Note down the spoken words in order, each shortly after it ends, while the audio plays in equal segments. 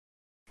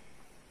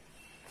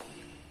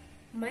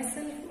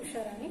Myself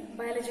Usharani,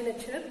 biology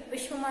lecturer,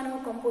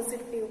 Vishwamanava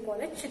Composite PU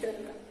College,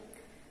 Chitradurga.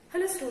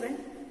 Hello student,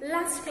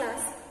 last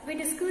class we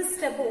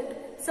discussed about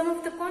some of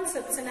the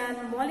concepts in our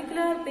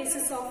molecular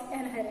basis of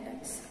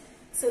inheritance.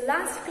 So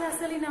last class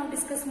we now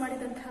discuss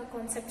ಮಾಡಿದಂತಹ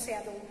concepts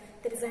ಯಾವುದು?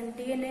 There is a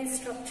DNA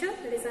structure,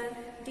 there is a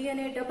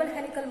DNA double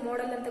helical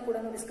model ಅಂತ ಕೂಡ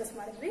ನಾವು discuss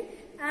ಮಾಡಿದ್ವಿ,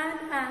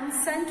 and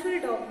central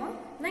dogma.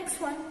 Next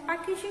one,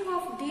 packaging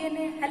of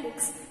DNA helix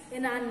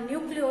in a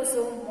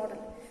nucleosome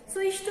model. So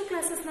ishtu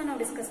classes now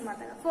discuss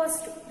ಮಾಡಿದಾಗ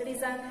first there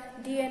is a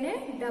DNA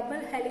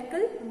double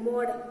helical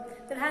model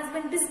that has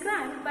been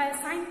described by a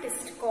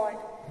scientist called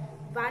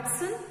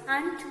Watson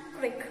and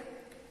Crick.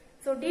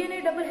 So DNA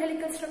double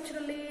helical structure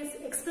alli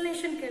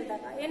explanation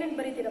ಕೇಳಿದಾಗ ಏನೇನು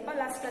ಬರೀತೀರಪ್ಪ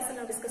last class ಅಲ್ಲಿ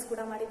ನಾವು discuss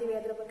ಕೂಡ ಮಾಡಿದೀವಿ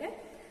ಅದರ ಬಗ್ಗೆ.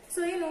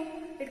 So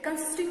it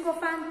consisting of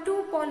an 2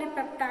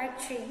 polypeptide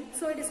chain,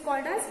 so it is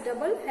called as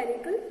double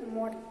helical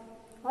model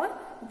or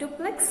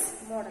duplex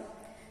model.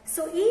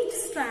 So each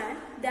strand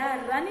they are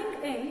running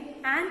in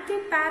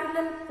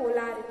anti-parallel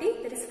polarity,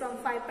 that is from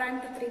 5 prime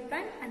to 3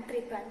 prime and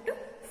 3 prime to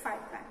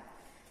 5 prime.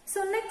 So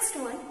next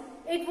one,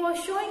 it was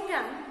showing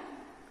a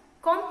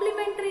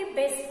complementary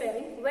base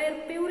pairing where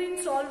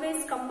purines always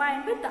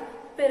combined with the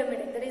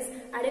pyrimidine, that is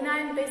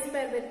adenine base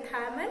pair with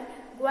thymine,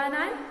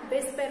 guanine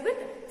base pair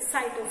with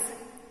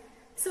cytosine.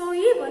 So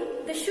even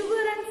the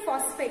sugar and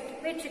phosphate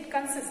which it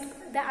consists,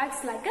 that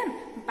acts like a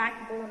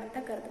backbone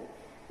anta karadhu.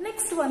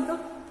 Next one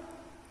though,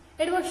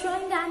 it was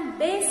showing an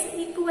base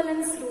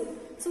equivalence rule.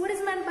 So what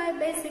is meant by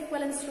base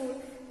equivalence rule?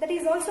 That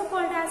is also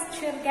called as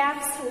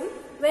Chergaff's rule,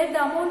 where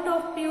the amount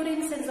of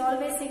purines is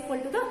always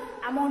equal to the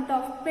amount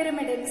of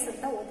pyrimidines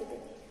anta odide.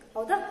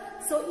 Hauda?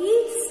 So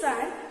each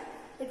strand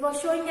it was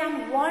showing an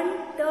one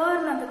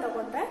turn anta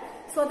tagondre.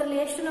 So adರಲ್ಲಿ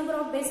ಎಷ್ಟು number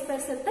of base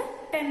pairs irutte?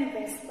 10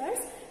 base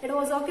pairs. It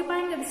was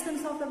occupying a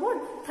distance of about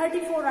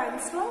 34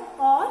 angstrom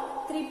or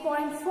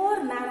 3.4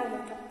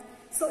 nanometer.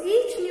 So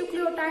each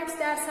nucleotides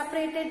they are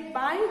separated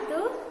by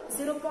the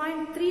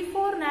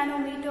 0.34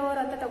 nanometer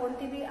anta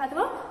tagontivi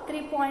athwa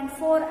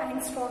 3.4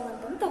 angstrom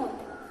anta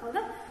tagontivi.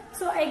 Hauda?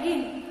 So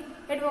again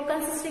it was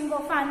consisting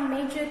of a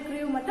major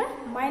groove ಮತ್ತು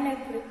minor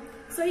groove.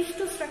 So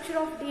ishtu structure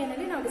of DNA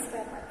ಅಲ್ಲಿ ನಾವು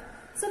describe ಮಾಡ್ತೀವಿ.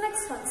 So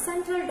next one,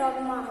 central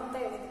dogma ಅಂತ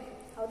ಹೇಳಿದ್ವಿ.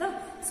 ಹೌದಾ?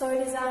 So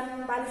it is on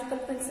biological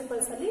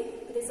principles ಅಲ್ಲಿ,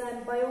 it is on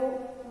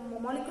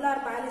molecular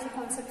biology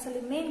concepts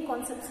ಅಲ್ಲಿ main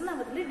concepts ನಾವು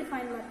ಅದರಲ್ಲಿ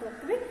define ಮಾಡ್ತಾ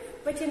ಹೋಗ್ತೀವಿ,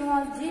 which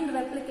involve gene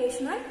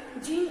replication and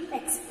gene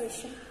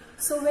expression.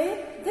 So where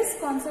this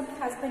concept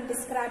has been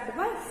described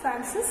by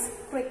Francis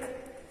Crick.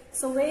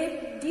 So where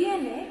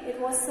DNA, it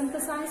was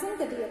synthesizing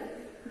the DNA.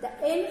 The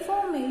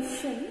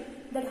information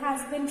that has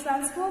been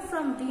transferred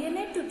from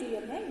DNA to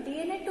DNA,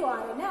 DNA to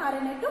RNA,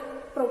 RNA to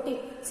protein.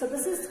 So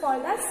this is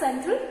called as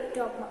central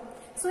dogma.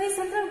 So in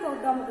central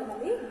dogma,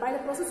 by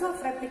the process of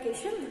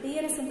replication,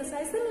 DNA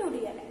synthesizes the new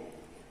DNA.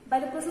 By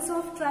the process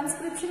of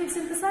transcription, it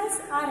synthesizes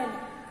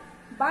RNA.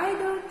 By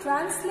the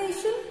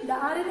translation, the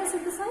RNA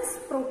synthesizes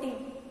protein.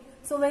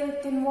 So where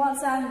it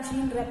involves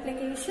gene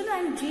replication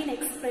and gene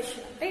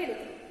expression.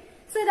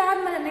 So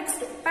the next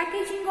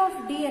packaging of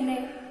DNA,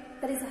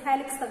 there is a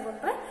helix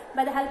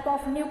by the help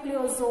of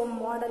nucleosome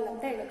model.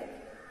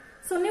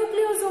 So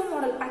nucleosome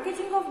model,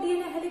 packaging of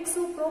DNA helix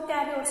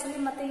prokaryotes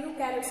and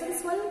eukaryotes is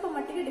ಸ್ವಲ್ಪ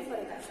ಮಟ್ಟಿಗೆ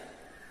different ಆಗಿದೆ.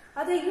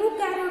 ಅದೇ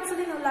eukaryotes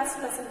ಅಲ್ಲಿ ನಾವು last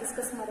class ಅಲ್ಲಿ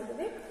discuss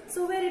ಮಾಡಿದ್ವಿ. So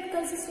where it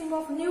consisting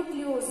of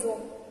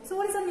nucleosome. So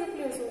what is a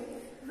nucleosome?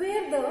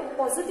 Where the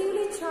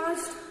positively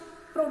charged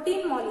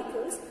protein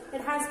molecules,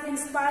 it has been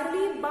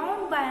spirally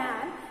bound by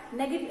an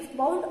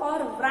bound or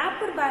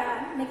wrapped by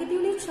an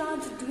negatively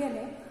charged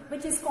DNA,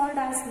 which is called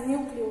as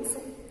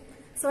nucleosome.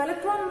 So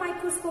electron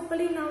microscope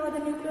ಅಲ್ಲಿ ನಾವು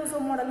the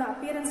nucleosome model ನ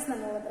appearance ನ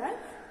ನೋಡಿದ್ರೆ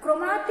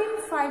chromatin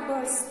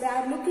fibers, they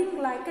are looking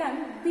like an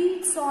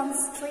beads on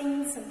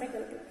strings ಅಂತ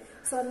ಹೇಳ್ತೀವಿ.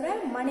 So ಅಂದ್ರೆ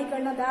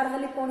ಮಣಿಗಳನ್ನ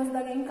ದಾರದಲ್ಲಿ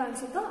ಪೋಣಿಸಿದಾಗ ಹೆಂಗ್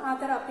ಕಾಣಿಸುತ್ತೋ ಆ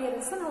ತರ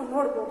ಅಪಿಯರೆನ್ಸ್ ನಾವು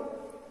ನೋಡಬಹುದು.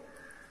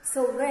 So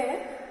where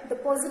the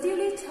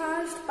positively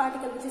charged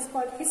particle, which is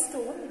called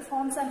histone, it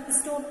forms an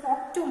histone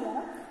octamer,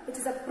 which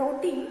is a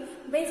protein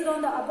based on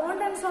the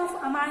abundance of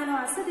amino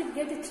acid, it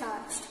gets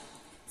charged.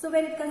 So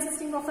where it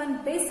consisting of an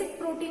basic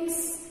proteins,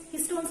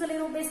 histones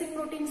alliರೋ basic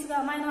proteins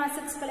amino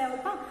acids ಗಳು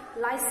ಯಾವಪ್ಪ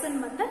lysine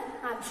ಮತ್ತು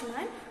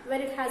arginine,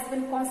 where it has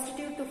been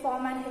constituted to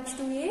form an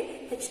H2A,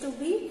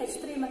 H2B,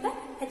 H3 ಮತ್ತು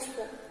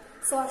H4.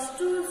 So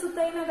ashtu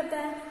sutta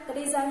enagutte, that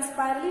is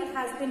spirally it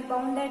has been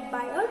bounded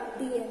by a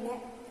DNA.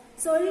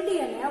 So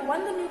DNA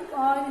ಒಂದು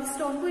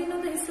histone ಗೂ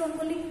ಇನ್ನೊಂದು histone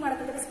ಗೂ link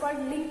ಮಾಡುತ್ತೆ, that is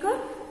called linker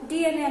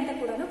DNA ಅಂತ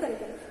ಕೂಡ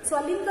ಕರೀತಾರೆ. So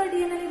ಆ linker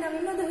DNA ಅಲ್ಲಿ ನಾವು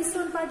ಇನ್ನೊಂದು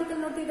histone particle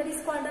ನೋಡ್ತೀವಿ, that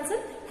is called as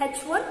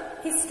H1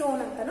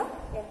 histone ಅಂತಾನೂ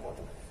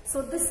ಹೇಳ್ಬೋದು. So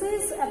this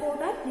is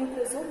about a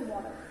nucleosome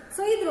model.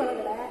 So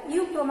ಇದರೊಳಗಡೆ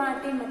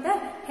euchromatin ಮತ್ತು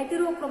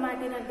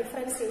heterochromatin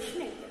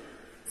differentiation ಇದೆ.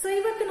 So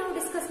ಇವತ್ತು ನಾವು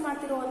ಡಿಸ್ಕಸ್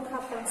ಮಾಡ್ತಿರುವಂತಹ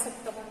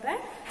ಕಾನ್ಸೆಪ್ಟ್ ತಗೊಂಡ್ರೆ,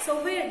 so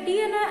where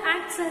DNA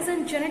acts as a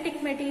genetic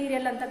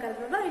material ಅಂತ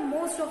ಕರೆದ್ರಲ್ಲ, in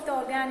most of the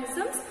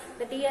organisms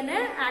the DNA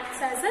acts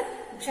as a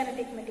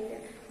genetic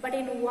material, but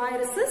in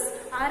viruses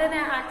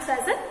RNA acts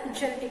as a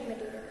genetic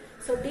material.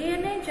 So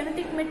DNA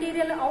genetic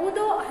material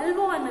ಹೌದೋ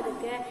ಅಲ್ವೋ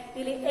ಅನ್ನೋದಕ್ಕೆ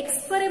ಇಲ್ಲಿ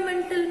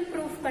experimental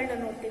proof ಗಳನ್ನ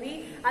ನೋಡ್ತೀವಿ.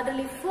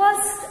 ಅದರಲ್ಲಿ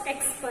first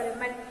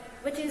experiment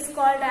which is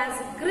called as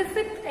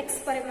Griffith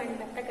experiment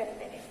ಅಂತ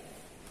ಕರೀತೇವೆ.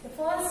 The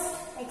first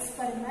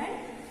experiment,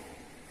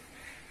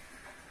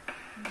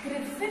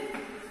 Griffith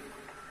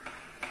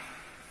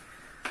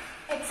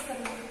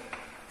experiment.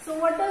 So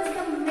what is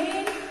the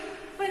main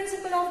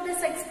principle of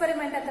this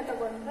experiment anta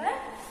tagondre?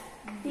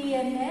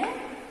 DNA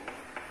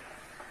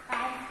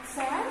acts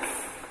as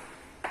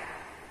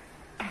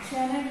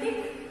genetic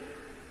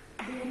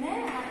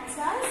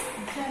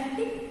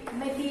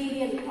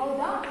material.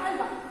 ಹೌದಾ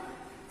ಅಲ್ವಾ?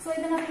 So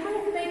ಇದನ್ನ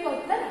proof ಬೇಕು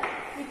ಅಂತಾರೆ.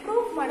 ಈ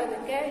proof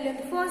ಮಾಡೋದಕ್ಕೆ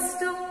ಇಲ್ಲೊಂದು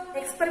first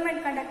experiment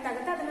conduct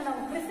ಆಗುತ್ತೆ, ಅದನ್ನ ನಾವು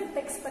ಗ್ರಿಫಿತ್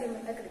ಎಕ್ಸ್ಪೆರಿಮೆಂಟ್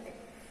ಅಂತ ಕರಿತೀವಿ.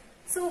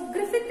 ಸೊ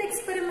ಗ್ರಿಫಿತ್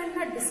ಎಕ್ಸ್ಪೆರಿಮೆಂಟ್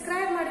ನ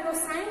ಡಿಸ್ಕ್ರೈಬ್ ಮಾಡಿರೋ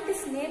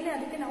ಸೈಂಟಿಸ್ಟ್ ನೇಮ್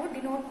ಅದಕ್ಕೆ ನಾವು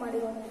denote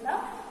ಮಾಡಿರೋದಿಲ್ಲ.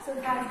 So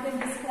it has been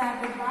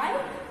described by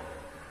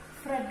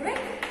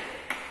Frederick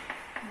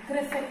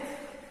Griffith.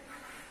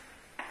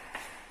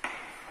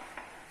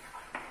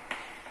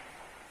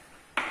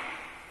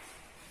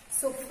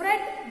 So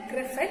Fred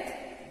Griffith,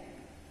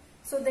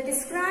 so they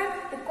described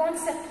the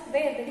concept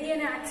where the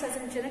DNA acts as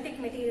a genetic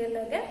material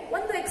age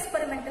ಒಂದು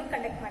experimental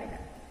conduct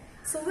ಮಾಡಿದ್ದಾರೆ.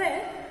 So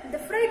where the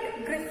Fred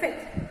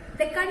Griffith,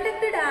 they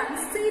conducted a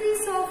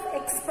series of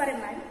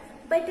experiment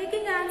by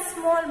taking a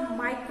small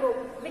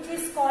microbe which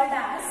is called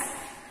as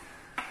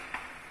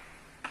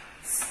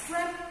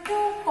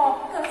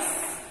Streptococcus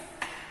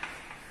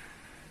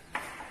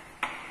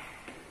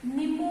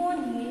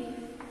pneumoniae.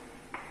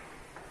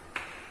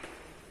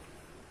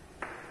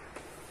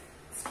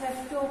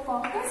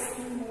 Streptococcus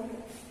pneumoniae.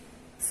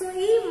 So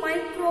ಈ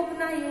microbe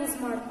ನ use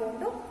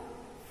ಮಾಡಿಕೊಂಡು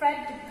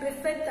Fred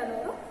Griffith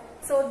ಅನ್ನೋರು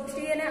so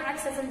DNA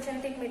acts as a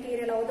genetic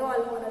material ಹೌದೋ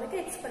ಅಲ್ವೋ ಅನ್ನೋದಕ್ಕೆ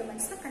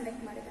experiments ನ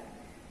conduct ಮಾಡಿದ್ದಾರೆ.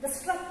 The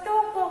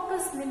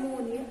Streptococcus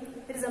pneumoniae,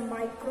 it is a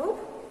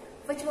microbe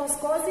which was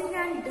causing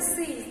a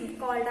disease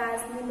called as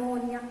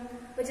pneumonia,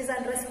 which is a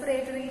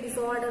respiratory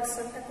disorders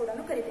ಅಂತ ಕೂಡ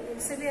ಕರೀತೀವಿ.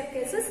 In severe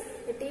cases,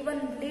 it even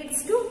leads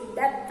to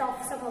death of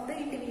some of the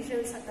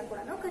individuals ಅಂತ ಕೂಡ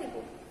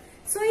ಕರೀಬಹುದು.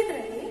 So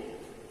ಇದರಲ್ಲಿ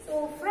so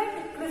Fred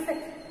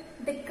Griffith,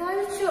 they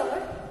cultured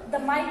the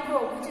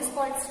microbe which is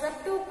called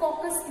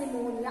Streptococcus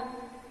pneumonia.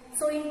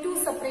 So in two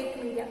separate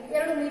media,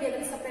 ಎರಡು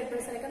ಮೀಡಿಯಾದಲ್ಲಿ separate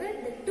ಬೆಳೆಸ್ತಾರೆ. ಯಾಕಂದ್ರೆ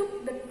they took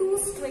the two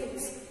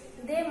strains,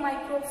 ಇದೇ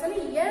microbes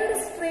ಅಲ್ಲಿ ಎರಡು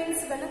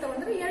ಸ್ಟ್ರೈನ್ಸ್ ಗಳನ್ನ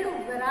ತಗೊಂಡ್ರೆ ಎರಡು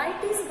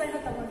ವೆರೈಟೀಸ್ ಗಳನ್ನ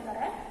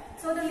ತಗೊಂತಾರೆ.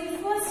 ಸೊ ಅದರಲ್ಲಿ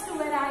ಫಸ್ಟ್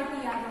ವೆರೈಟಿ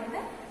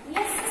ಯಾವಂದ್ರೆ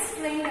ಎಸ್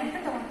ಸ್ಟ್ರೈನ್ ಅಂತ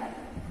ತಗೊಂತಾರೆ.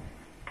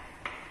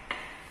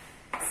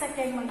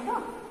 ಸೆಕೆಂಡ್ ಬಂದು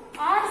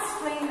ಆರ್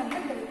ಸ್ಟ್ರೈನ್ ಅಂತ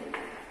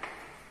ಕರೀತಾರೆ.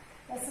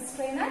 S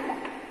strain and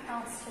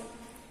R strain.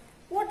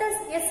 What is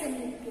S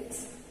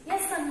indicates?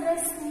 S ಅಂದ್ರೆ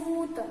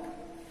ಸ್ಮೂತ್ ಅಂತ.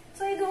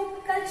 ಸೊ ಇದು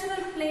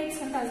ಕಲ್ಚರಲ್ ಪ್ಲೇಟ್ಸ್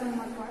ಅಂತ ಅಸ್ಯೂಮ್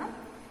ಮಾಡ್ಕೋಣ.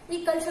 ಈ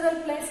ಕಲ್ಚರಲ್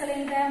ಪ್ಲೇಟ್ಸ್ ಅಲ್ಲಿ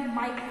ಏನಿದೆ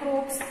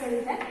ಮೈಕ್ರೋಬ್ಸ್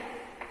ಗಳಿದೆ.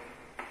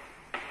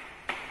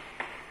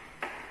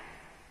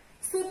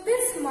 So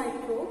this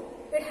microbe,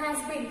 it has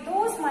been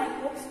those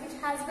microbes which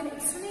has been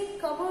extremely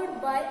covered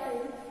by a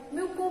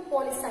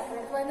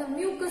mucopolysaccharide ಅಥವಾ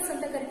mucus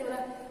ಅಂತ ಕರಿತೀವಲ್ಲ,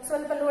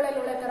 ಸ್ವಲ್ಪ ಲೋಳೆ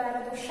ತರ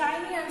ಇರೋದು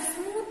ಶೈನಿ ಅಂಡ್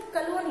ಸ್ಮೂತ್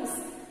ಕಲೋನೀಸ್.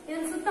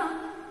 ಇದರ ಸುತ್ತ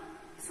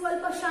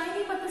ಸ್ವಲ್ಪ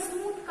ಶೈನಿ ಮತ್ತು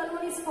ಸ್ಮೂತ್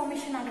ಕಲೋನೀಸ್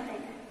ಫಾರ್ಮೇಶನ್ ಆಗುತ್ತೆ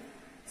ಇದೆ.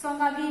 ಸೊ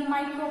ಹಾಗಾಗಿ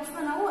ಮೈಕ್ರೋಬ್ಸ್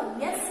ನ ನಾವು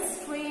ಎಸ್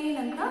ಸ್ಟ್ರೈನ್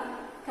ಅಂತ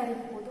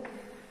ಕರೀಬಹುದು.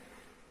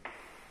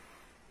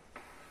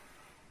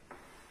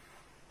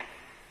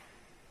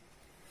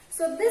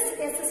 So this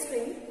is a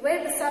strain where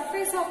the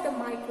surface of the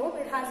microbe,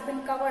 it has been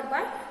covered by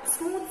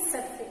smooth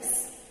surface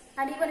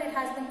and even it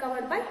has been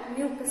covered by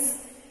mucus,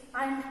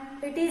 and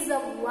it is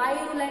a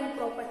virulent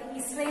property.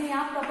 This strain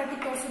ಯಾವ property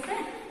ತೋರಿಸುತ್ತೆ?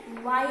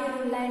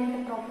 Virulent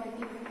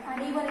property, and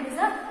even it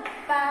is a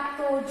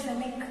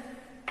pathogenic.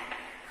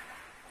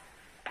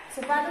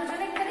 So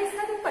pathogenic that is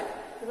nothing but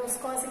it was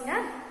causing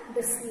a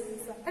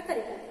disease ಅಂತ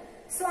ಕರೀತಾರೆ.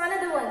 So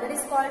another one that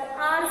is called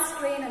R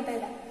strain ಅಂತ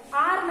ಇದೆ.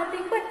 R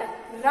nothing but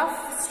rough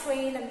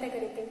strain ಅಂತ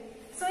ಕರೀತೀವಿ.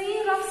 So ಈ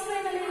rough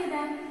strain ಅಲ್ಲಿ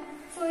ಏನಿದೆ?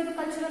 So ಇದು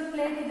ಕಲ್ಚರಲ್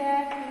ಪ್ಲೇಟ್ ಇದೆ,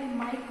 ಇಲ್ಲಿ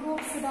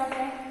ಮೈಕ್ರೋಬ್ಸ್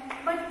ಇದಾವೆ,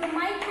 but the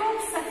microbe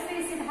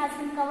surface it has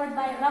been covered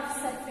by rough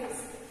surface.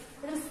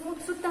 ಇದ್ರ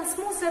ಸುತ್ತ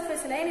ಸ್ಮೂತ್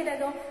ಸರ್ಫೇಸ್ ಇಲ್ಲ, ಏನಿದೆ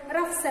ಅದು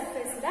ರಫ್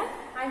ಸರ್ಫೇಸ್ ಇದೆ,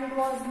 and it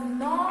was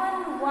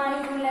non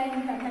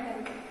virulent ಅಂತ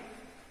ಕರೀತೀವಿ.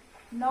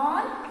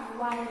 ನಾನ್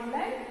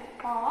virulent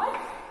R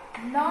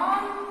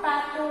non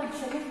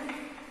pathogenic.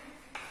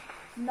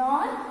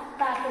 Non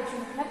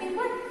pathogenic nothing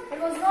but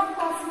it was not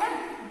causing a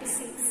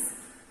disease.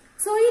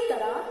 So ಈ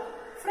ತರ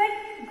ಫ್ರೆಡ್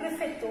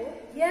ಗ್ರಿಫಿತ್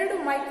ಎರಡು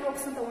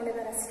ಮೈಕ್ರೋಬ್ಸ್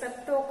ತಗೊಂಡಿದ್ದಾರೆ.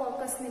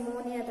 ಸ್ಟ್ರೆಪ್ಟೋಕಾಕಸ್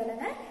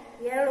ನಿಮೋನಿಯಾದಲ್ಲೇ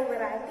ಎರಡು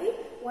ವೆರೈಟಿ,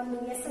 ಒಂದು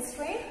ಎಸ್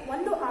ಸ್ಟ್ರೈನ್,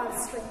 ಒಂದು R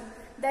strain.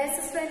 The S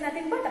strain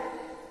nothing but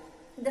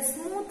the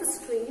smooth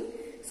strain,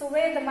 so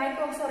where the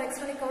microbes are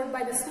externally covered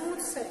by the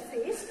smooth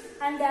surface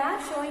and they are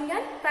showing a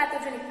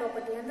pathogenic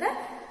property. ಅಂದ್ರೆ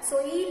so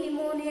ಈ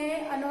pneumonia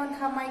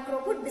ಅನ್ನುವಂತಹ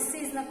microbe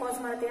disease ನ ಕಾಸ್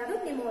ಮಾಡುತ್ತೆ, ಅದು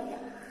pneumonia.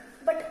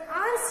 But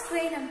R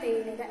strain ಅಂತ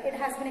ಏನಿದೆ, it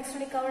has been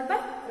externally covered by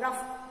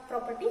rough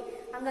property,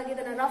 ಹಂಗಾಗಿ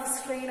ಇದನ್ನ ರಫ್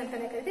ಸ್ಟ್ರೈನ್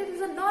ಅಂತಾನೆ ಕರೀತೀವಿ. ಇಟ್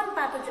ಇಸ್ ನಾನ್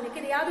ಪ್ಯಾಥೋಜೆನಿಕ್,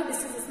 ಇದು ಯಾವುದು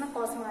ಡಿಸೀಸಸ್ ನ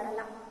ಕಾಸ್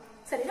ಮಾಡಲ್ಲ.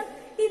 ಸರಿನಾ?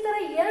 ಈ ತರ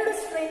ಎರಡು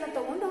ಸ್ಟ್ರೈನ್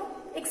ತಗೊಂಡು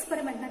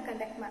ಎಕ್ಸ್ಪೆರಿಮೆಂಟ್ ನ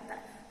ಕಂಡಕ್ಟ್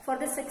ಮಾಡ್ತಾರೆ. For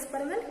this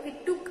experiment it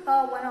took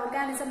one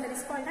organism that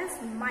is called as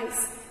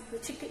mice.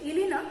 ಚಿಕ್ಕ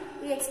ಇಲಿನ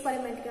ಈ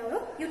ಎಕ್ಸ್ಪೆರಿಮೆಂಟ್ ಗೆ ಅವರು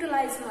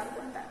ಯುಟಿಲೈಸ್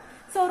ಮಾಡ್ಕೊಂತಾರೆ.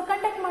 ಸೊ ಅವ್ರು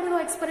ಕಂಡಕ್ಟ್ ಮಾಡಿರೋ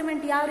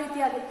ಎಕ್ಸ್ಪೆರಿಮೆಂಟ್ ಯಾವ ರೀತಿ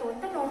ಆಗಿತ್ತು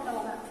ಅಂತ ನೋಡ್ತಾ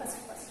ಹೋಗೋಣ.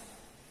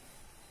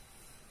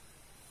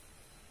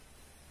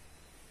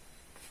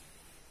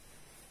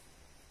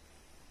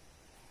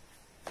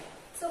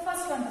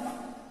 ಫಸ್ಟ್ ಒಂದು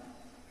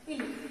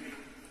ಇಲ್ಲಿ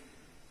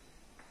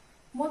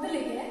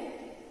ಮೊದಲಿಗೆ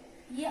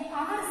ಈ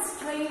ಆರ್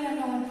ಸ್ಟ್ರೈನ್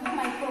ಅನ್ನುವಂಥ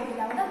ಮೈಕ್ರೋಬ್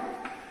ಯಾವುದು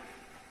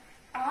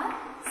ಆರ್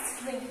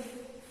ಸ್ಟ್ರೈನ್.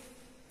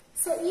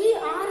 ಸೊ ಈ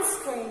ಆರ್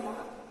ಸ್ಟ್ರೈನ್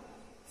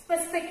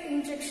ಸ್ಪೆಸಿಫಿಕ್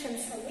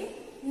ಇಂಜೆಕ್ಷನ್ಸ್ ಅಲ್ಲಿ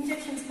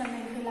ಇಂಜೆಕ್ಷನ್ಸ್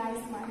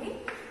ಯುಟಿಲೈಸ್ ಮಾಡಿ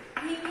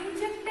ಈ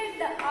injected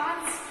the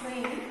R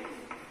strain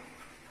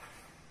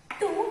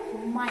to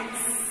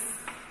mice.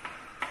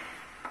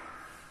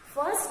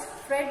 First,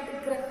 Fred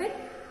Griffith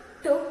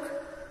took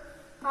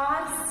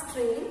R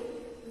strain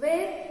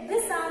where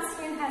this R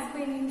strain has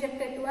been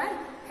injected to a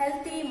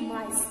healthy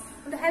mice.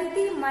 ಒಂದು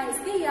healthy mice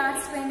ಗೆ ಈ R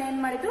strain ಏನ್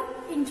ಮಾಡಿದ್ರು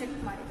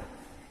inject ಮಾಡಿದ್ರು.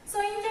 So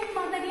inject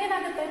ಮಾಡಿದಾಗ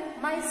ಏನಾಗುತ್ತೆ,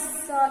 ಮೈಸ್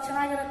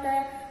ಚೆನ್ನಾಗಿರುತ್ತೆ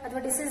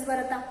ಅಥವಾ ಡಿಸೀಸ್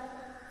ಬರುತ್ತಾ?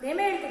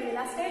 ಏನೇ ಹೇಳ್ತಿದ್ವಿ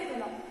ಲಾಸ್ಟ್ ಹೇಳ್ತೀವಿ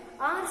ನಾವು,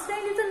 R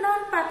strain is a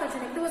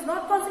non-pathogenic. It was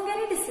not causing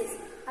any disease.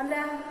 ಅಂದ್ರೆ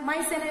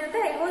ಮೈಸ್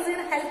ಏನಿರುತ್ತೆ, it was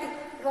healthy.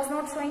 It was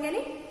not showing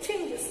any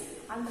changes.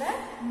 ಅಂದ್ರೆ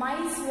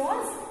mice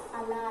was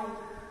alive.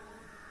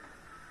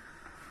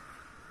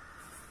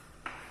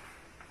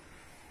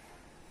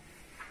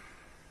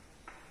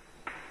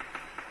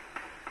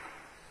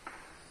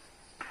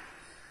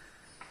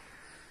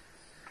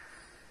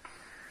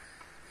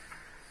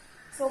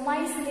 So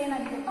mice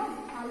ಏನಾಗಿತ್ತು,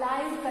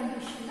 alive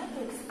condition ನ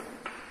ತೋರಿಸಿತು.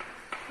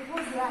 It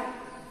was live.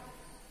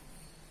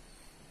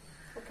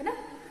 Okay na?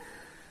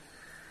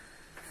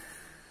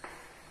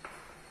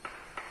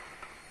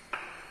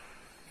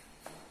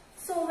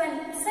 So when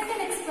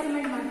second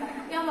experiment ಮಾಡ್ತಾರೆ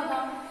ಯಾವಾಗ,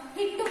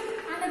 he took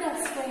another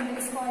strain that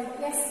is called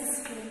S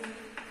strain.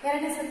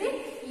 ಎರಡನೇ ಸತಿ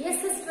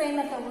S strain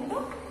ನ ತಗೊಂಡು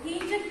he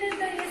injected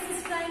the S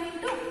strain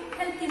into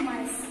healthy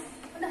mice.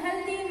 ಒಂದು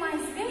healthy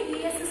mice ಗೆ ಈ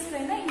S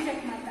strain ನ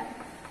ಇಂಜೆಕ್ಟ್ ಮಾಡ್ತಾರೆ.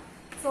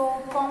 So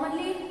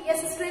commonly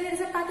S strain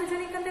is a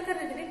pathogenic ಅಂತ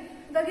ಕರೀತೀವಿ.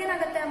 ಇವಾಗ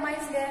ಏನಾಗುತ್ತೆ,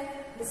 mice ಗೆ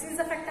ಡಿಸೀಸ್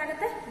ಎಫೆಕ್ಟ್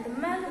ಆಗುತ್ತೆ.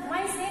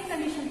 mice ಏನ್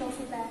ಕಂಡೀಷನ್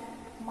ತೋರಿಸುತ್ತೆ,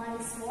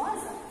 mice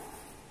was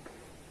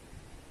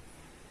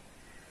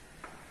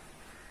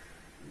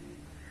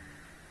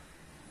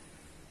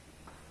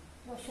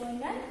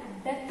showing a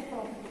death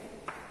probability.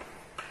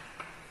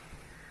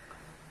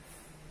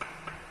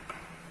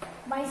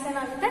 Mice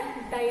ಏನಾಗುತ್ತೆ,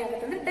 ಡೈ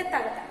ಆಗುತ್ತೆ ಅಂದ್ರೆ ಡೆತ್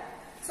ಆಗುತ್ತೆ.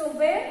 So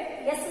where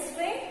S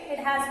strain, it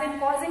has been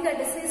causing a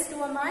disease to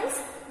a mice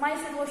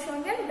it was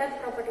showing a death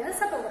property ಅಂತ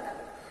ಸತ್ತೋಗುತ್ತೆ.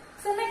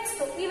 So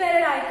next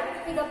ಇವೆರಡು ಆಯ್ತು.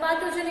 ಈಗ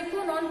ಪಾಥೋಜೆನಿಕ್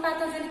ನಾನ್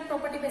ಪಾಥೋಜೆನಿಕ್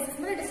property basis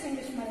ಮೇಲೆ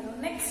distinguish ಮಾಡಿದ್ರು.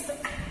 ನೆಕ್ಸ್ಟ್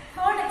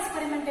ಥರ್ಡ್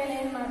ಎಕ್ಸ್ಪೆರಿಮೆಂಟ್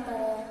ಏನ್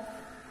ಮಾಡ್ತಾರೆ,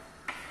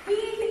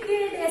 ಹೀಟ್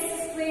ಕಿಲ್ಡ್ ಎಸ್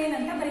ಸ್ಟ್ರೇನ್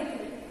ಅಂತ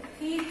ಬರೀತೀವಿ.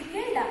 Heat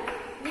killed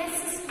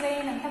S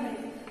strain ಅಂತ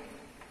ಬರೀತೀವಿ.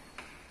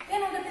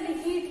 ಏನಾಗುತ್ತೆ ಇಲ್ಲಿ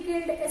heat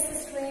killed S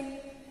strain?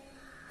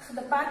 So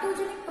the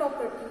pathogenic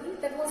property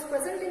that was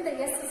present in the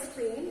S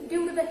strain,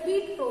 due to the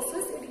heat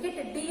process, it get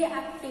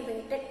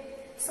deactivated.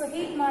 So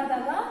heat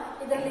ಮಾಡಿದಾಗ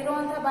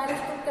ಇದರಲ್ಲಿರುವಂತಹ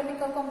biological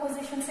chemical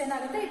compositions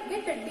ಏನಾಗುತ್ತೆ, it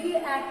get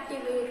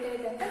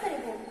deactivated ಅಂತ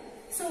ಕರೀಬಹುದು.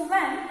 So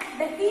when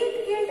the heat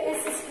killed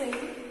S strain,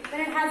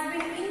 when it has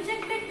been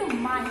injected to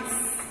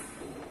mice,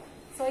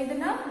 so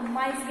ಇದನ್ನ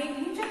mice ಗೆ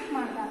inject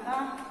ಮಾಡಿದಾಗ,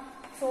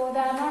 so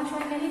they are not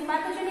showing any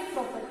pathogenic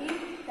property,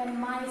 then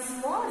mice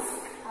was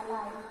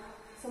alive.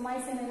 So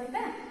mice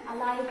ಏನಿರುತ್ತೆ,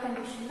 alive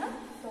condition ನ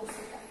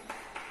ತೋರಿಸುತ್ತೆ.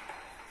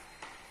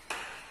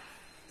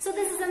 So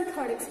this is the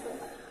third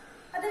experiment.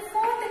 ಅದೇ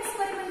fourth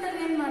experiment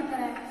ಅಲ್ಲಿ ಏನ್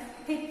ಮಾಡ್ತಾರೆ,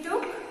 he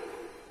took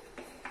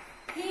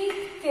heat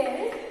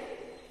killed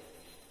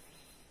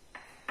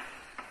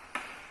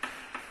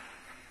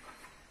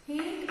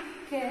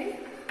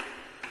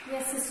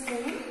S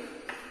strain,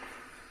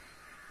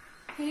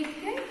 heat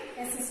killed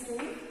S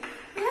strain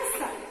plus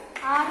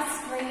R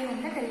strain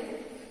ಅಂತ ಕರೀತೀವಿ.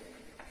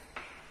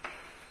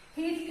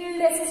 Heat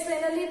killed S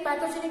strain ಅಲ್ಲಿ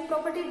pathogenic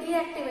property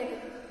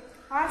deactivated.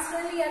 R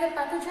strain ಅಲ್ಲಿ ಯಾವುದೇ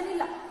pathogen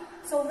ಇಲ್ಲ.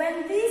 So when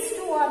these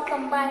two are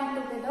combined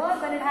together,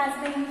 when it has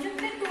been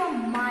injected to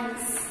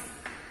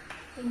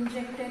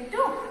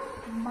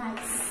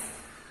mice.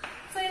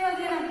 So ಇವಾಗ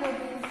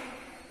ಏನಾಗ್ಬೋದು,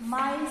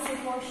 mice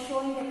it was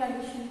showing a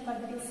condition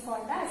that is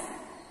called as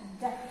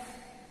death.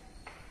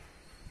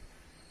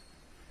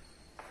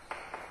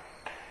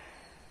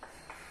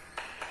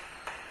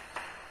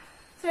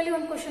 So ಇಲ್ಲಿ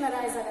ಒಂದು question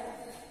arise ಆಗುತ್ತೆ.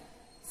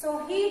 So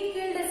heat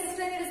killed S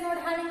strain is not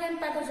having any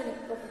pathogenic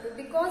property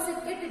because it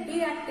get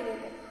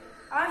deactivated.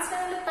 R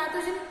strain ಅಲ್ಲಿ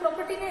pathogenic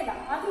property ನೇ ಇಲ್ಲ,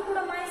 ಆದ್ರೂ ಕೂಡ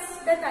mice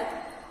death ಆಯ್ತು.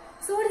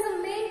 So what is the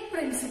main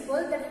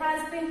principle that has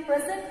been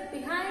present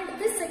behind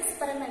this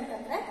experiment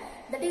ಅಂದ್ರೆ,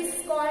 that is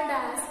called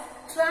as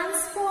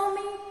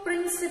transforming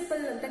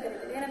principle ಅಂತ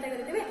ಕರೀತೀವಿ. ಏನಂತ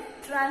ಕರೀತೀವಿ,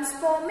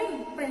 transforming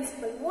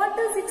principle. What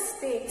does it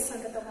states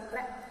ಅಂತ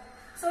ತಗೊಂಡ್ರೆ,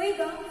 so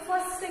ಈಗ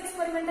first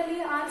experiment ಅಲ್ಲಿ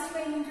R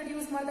strain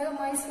introduce ಮಾಡಿದಾಗ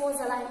mice was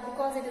alive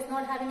because it is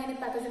not having any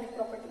pathogenic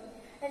property.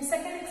 And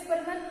second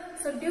experiment,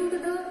 so due to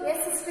the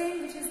S strain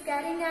which is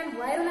carrying a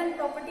virulent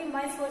property,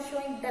 mice was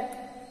showing death.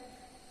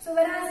 So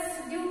whereas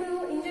due to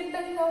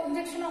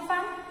injection of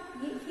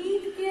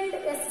heat killed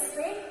S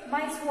strain,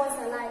 mice was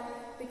alive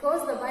because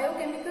the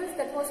biochemicals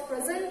that was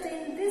present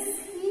in this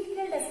heat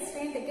killed S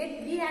strain, they get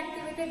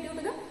deactivated due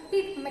to the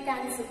heat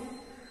mechanism.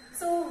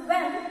 So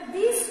when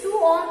these two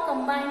are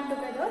combined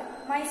together,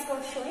 mice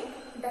was showing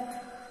death.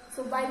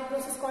 So by the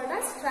process called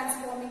as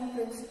transforming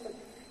principle.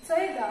 So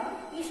ಈಗ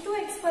ಇಷ್ಟು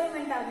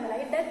experiment ಆದ್ಮೇಲೆ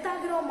death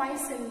ಆಗಿರೋ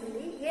mice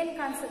ಅಲ್ಲಿ ಏನ್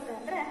ಕಾಣಿಸುತ್ತೆ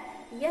ಅಂದ್ರೆ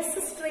S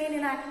strain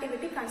ಇನ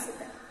activity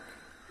ಕಾಣಿಸುತ್ತೆ.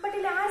 ಬಟ್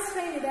ಇಲ್ಲಿ ಆರ್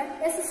ಸ್ಟ್ರೈನ್ ಇದೆ,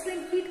 ಎಸ್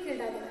ಸ್ಟ್ರೈನ್ ಹೀಟ್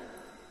ಕಿಲ್ಡ್ ಆಗಿದೆ.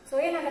 ಸೊ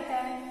ಏನಾಗುತ್ತೆ,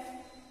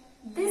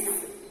 this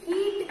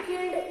heat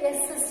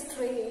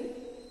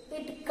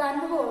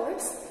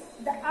converts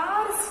the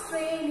R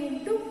strain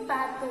into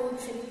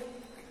pathogenic.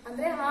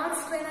 ಅಂದ್ರೆ R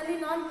strain ಅಲ್ಲಿ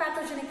ನಾನ್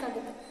ಪ್ಯಾಥೋಜೆನಿಕ್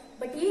ಆಗುತ್ತೆ.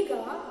 ಬಟ್ ಈಗ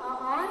ಆ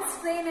R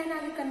strain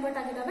ಏನಾಗಿ ಕನ್ವರ್ಟ್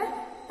ಆಗಿದಾವೆ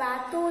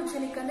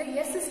ಪ್ಯಾಥೋಜೆನಿಕ್, ಅಂದ್ರೆ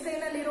S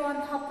strain ಅಲ್ಲಿ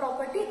ಇರುವಂತಹ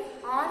ಪ್ರಾಪರ್ಟಿ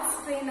R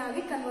strain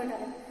ಆಗಿ ಕನ್ವರ್ಟ್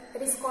ಆಗಿದೆ.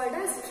 It is called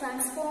as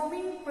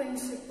transforming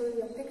principle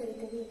ಅಂತ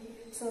ಕರಿತೀವಿ.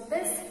 So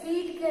this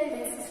heat killed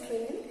S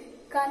strain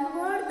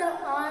convert the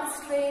R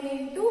strain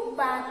into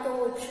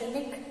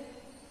pathogenic.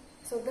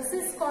 So this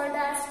is called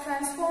as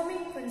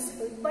transforming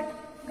principle. But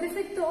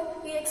Griffith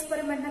ಈ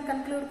experiment ನ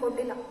conclude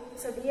ಕೊಟ್ಟಿಲ್ಲ.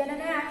 So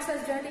DNA acts as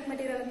genetic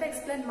material ಅಂತ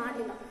explain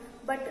ಮಾಡಲಿಲ್ಲ.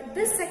 But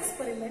this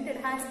experiment it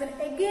has been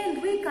again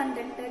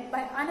reconducted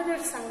by another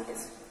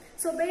scientist.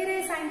 So ಬೇರೆ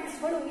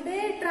ಸೈಂಟಿಸ್ಟ್ಗಳು ಇದೇ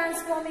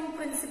transforming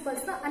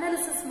principles ನ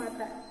analysis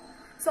ಮಾಡ್ತಾರೆ.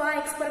 So ಆ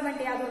ಎಕ್ಸ್ಪೆರಿಮೆಂಟ್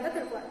ಯಾವುದು ಅಂತ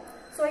ತಿಳ್ಕೊಳ್ಳಿ.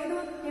 ಸೊ ಇದು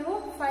ನೀವು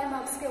 5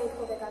 ಮಾರ್ಕ್ಸ್ಗೆ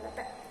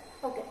ಓದ್ಕೋಬೇಕಾಗತ್ತೆ.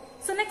 ಓಕೆ,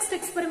 ಸೊ ನೆಕ್ಸ್ಟ್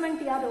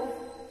ಎಕ್ಸ್ಪೆರಿಮೆಂಟ್ ಯಾವುದು?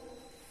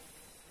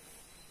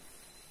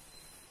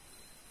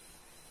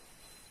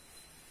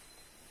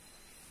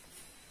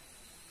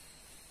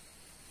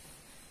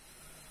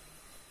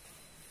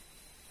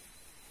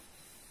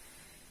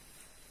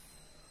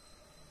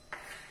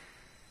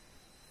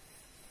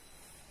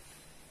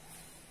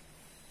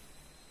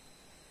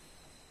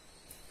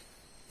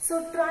 So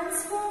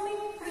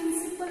transforming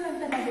principle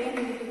ಅಂತ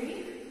ನಾವೇನು ಹೇಳ್ತೀವಿ?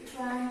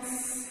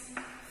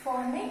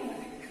 Transforming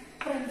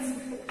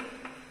principle.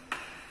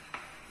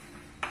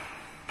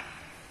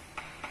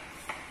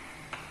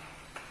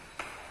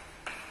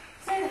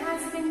 So it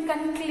has been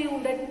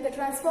concluded, the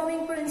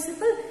transforming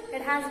principle,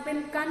 it has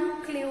been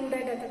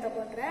concluded ಅಂತ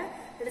ತಗೊಂಡ್ರೆ,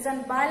 it is a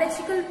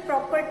biological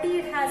property,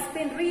 it has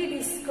been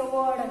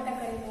rediscovered ಅಂತ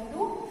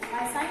ಕರೀಬಹುದು.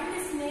 A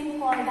scientist name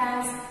called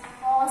as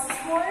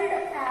Oswald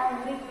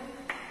Avery.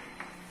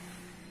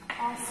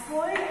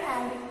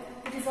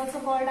 It is also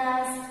called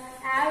as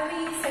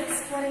Avery's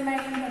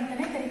experiment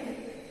ಅಂತಾನೆ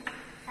ಕರೀತೀವಿ.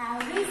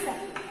 Avery's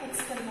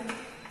experiment.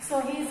 So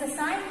he is a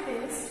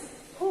scientist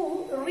who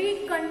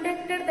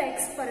reconducted the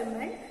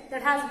experiment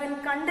that has been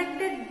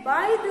conducted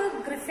by the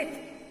Griffith.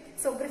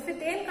 So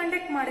Griffith ಏನ್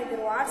conduct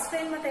ಮಾಡಿದ್ರು R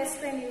strain ಮತ್ತೆ S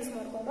strain use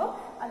ಮಾಡ್ಕೊಂಡು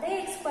ಅದೇ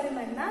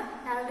experiment ನ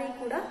Avery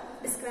ಕೂಡ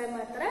describe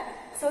ಮಾಡ್ತಾರೆ.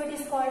 So it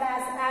is called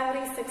as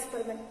Avery's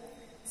experiment.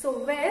 So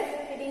where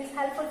it is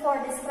helpful for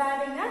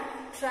describing a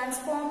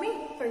transforming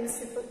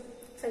principle.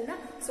 ಸರಿನಾ?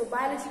 So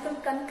biological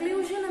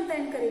conclusion ಅಂತ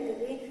ಏನ್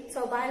ಕರಿತೀವಿ, ಸೊ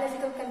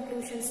ಬಯಾಲಜಿಕಲ್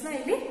ಕನ್ಕ್ಲೂಷನ್ಸ್ ನ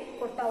ಇಲ್ಲಿ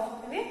ಕೊಡ್ತಾ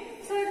ಹೋಗ್ತೀವಿ.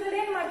 ಸೊ ಇದ್ರಲ್ಲಿ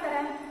ಏನ್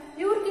ಮಾಡ್ತಾರೆ,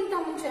 ಇವ್ರಿಗಿಂತ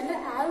ಮುಂಚೆ ಅಂದ್ರೆ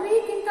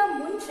ಆವ್ರಿಗಿಂತ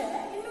ಮುಂಚೆ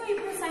ಇನ್ನೂ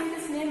ಇಬ್ರು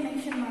ಸೈಂಟಿಸ್ಟ್ ನೇಮ್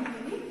ಮೆನ್ಷನ್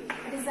ಮಾಡ್ತೀವಿ.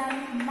 It is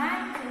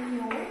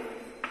ಮ್ಯಾಕ್ಲಿಯೋಡ್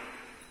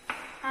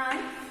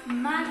and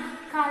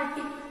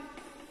ಮ್ಯಾಕ್ಕಾರ್ಟಿ.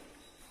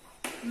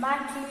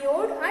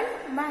 Macleod and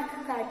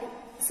McCarthy.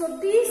 So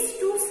these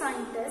two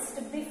scientists,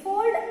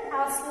 before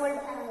Oswald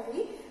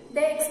Avery,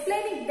 they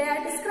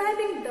are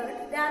describing that,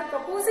 they are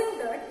proposing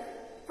that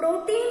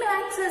protein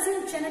acts as a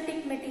genetic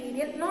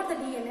material, not the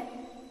DNA.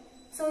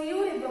 So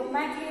ಇವರಿಬ್ರು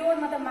Macleod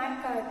ಮತ್ತು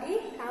McCarthy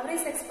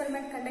Avery's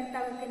experiment conduct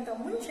ಆಗೋಕ್ಕಿಂತ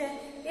ಮುಂಚೆ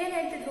ಏನ್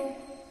ಹೇಳ್ತಿದ್ರು,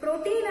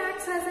 protein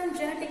acts as an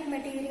genetic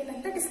material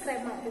ಅಂತ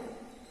describe ಮಾಡ್ತಿದ್ರು.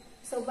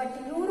 So but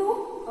ಇವರು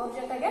ಅವ್ರ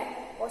ಜೊತೆಗೆ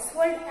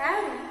Oswald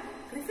Avery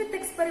ಗ್ರಿಫಿತ್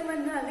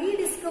ಎಕ್ಸ್ಪೆರಿಮೆಂಟ್ ನ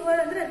ರೀಡಿಸ್ಕವರ್ಡ್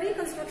ಅಂದ್ರೆ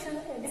ರೀಕನ್ಸ್ಟ್ರಕ್ಷನ್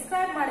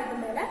ಡಿಸ್ಕ್ರೈಬ್ ಮಾಡಿದ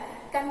ಮೇಲೆ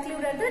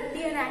concluded that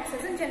DNA acts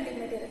as a genetic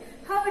material.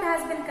 How it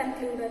has been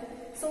concluded?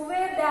 So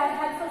where they are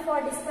helpful for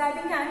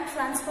describing and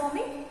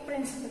transforming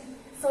principle.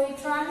 So ಈ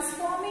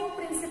transforming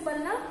principle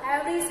ನ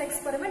Avery's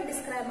experiment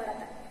describe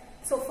ಮಾಡುತ್ತೆ.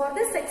 So for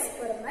this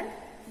experiment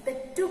they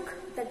took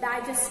the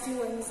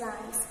digestive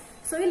enzymes.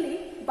 So ಇಲ್ಲಿ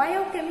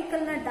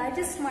biochemical ನ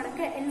digest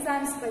ಮಾಡಕ್ಕೆ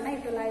enzymes ಗಳನ್ನ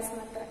utilise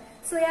ಮಾಡ್ತಾರೆ.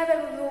 So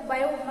ಯಾವ್ಯಾವ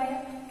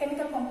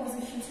biochemical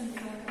compositions ಅಂತ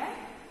ಹೇಳಿದ್ರೆ,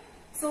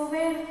 so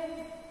where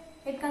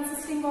it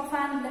consisting of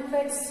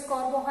lipids,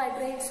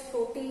 carbohydrates,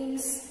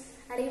 proteins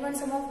and even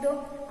some of the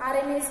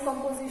RNA's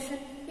composition.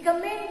 ಈಗ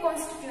main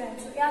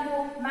constituents ಯಾವುದು,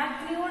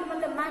 Macleod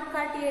ಮತ್ತು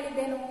McCarthy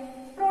ಹೇಳಿದ್ದೇನು,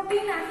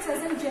 protein acts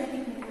as a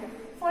genetic material.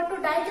 For to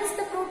digest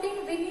the protein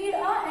we need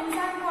a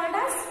enzyme called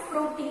as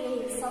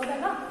protease.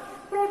 ಹೌದಲ್ಲ,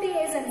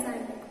 protease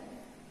enzyme ಬೇಕು.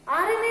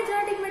 RNA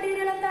genetic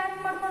material ಅಂತ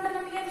act ಮಾಡ್ಕೊಂಡ್ರೆ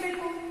ನಮಗೆ ಏನ್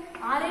ಬೇಕು,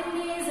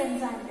 RNase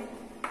enzyme ಬೇಕು.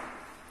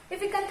 If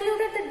we conclude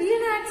that the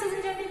DNA acts as a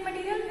genetic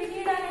material, we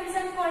need an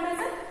enzyme called as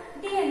a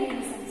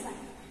DNA-ase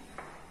enzyme.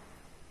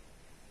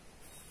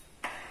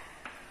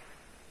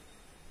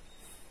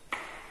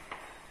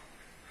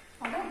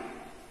 Okay?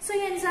 So,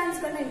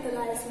 enzymes are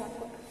utilized.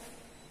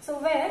 So,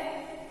 where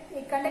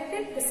we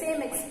conducted the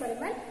same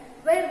experiment,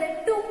 where they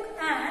took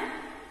an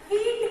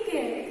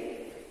heat-killed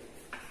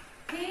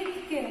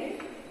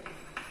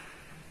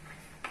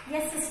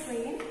S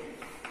strain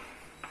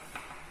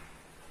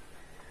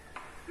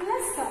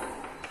plus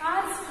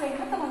R strain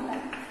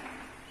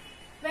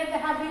where they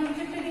have been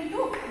injected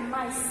into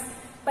mice.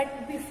 But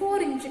before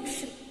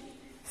injection,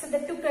 so they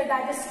took a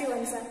digestive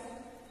enzyme.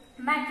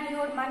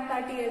 Macleod,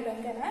 McCarthy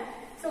ಹೇಳ್ದಂಗೆನೆ.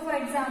 So for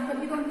example,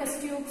 we don't test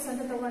tubes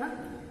ಅಂತ ತಗೋಣ.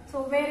 So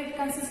where it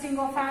consisting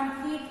of an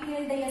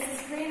heat-killed S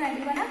strain and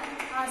even a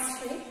R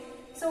strain.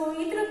 So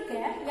ಇದಕ್ಕೆ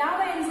ಯಾವ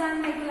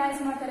enzyme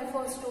utilize ಮಾಡ್ತಾರೆ,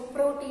 first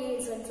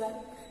protease enzyme.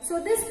 So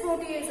this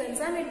protease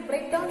enzyme, it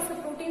breaks down the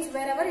proteins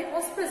wherever it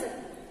was present.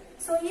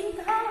 So in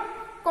the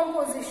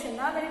composition,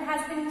 when it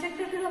has been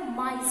injected to the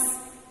mice,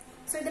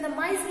 so ಇದನ್ನ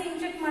mice ಗೆ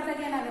inject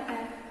ಮಾಡಿದಾಗ ಏನಾಗುತ್ತೆ,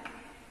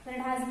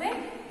 it has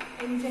been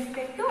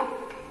injected to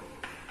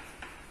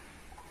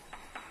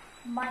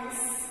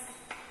mice.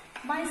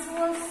 Mice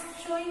was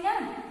showing a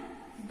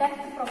death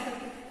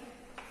property.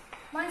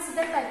 Mice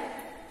death ಆಯ್ತು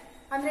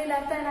ಅಂದ್ರೆ ಇಲ್ಲಿ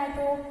ಅರ್ಥ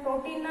ಏನಾಯ್ತು,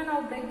 protein ನ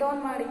ನಾವು ಬ್ರೇಕ್ ಡೌನ್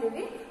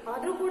ಮಾಡಿದೀವಿ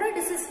ಆದ್ರೂ ಕೂಡ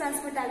ಡಿಸೀಸ್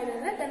ಟ್ರಾನ್ಸ್ಮಿಟ್ ಆಗಿದೆ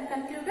ಅಂದ್ರೆ then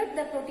concluded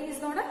the protein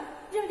is not a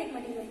genetic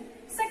material.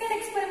 Second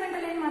experiment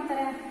ಅಲ್ಲಿ ಏನ್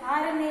ಮಾಡ್ತಾರೆ,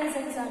 RNase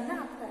ಎನ್ಸೈಮ್ ನ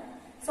ಹಾಕ್ತಾರೆ.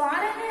 ಸೊ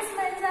RNase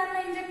ಎನ್ಸೈಮ್ ನ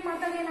ಇಂಜೆಕ್ಟ್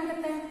ಮಾಡಿದಾಗ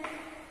ಏನಾಗುತ್ತೆ,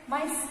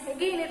 mice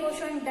again it was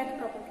showing death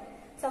property.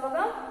 So ಅವಾಗ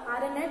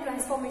RNA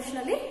ಟ್ರಾನ್ಸ್ಫಾರ್ಮೇಶನ್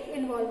ಅಲ್ಲಿ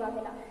ಇನ್ವಾಲ್ವ್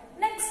ಆಗಿಲ್ಲ.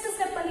 ನೆಕ್ಸ್ಟ್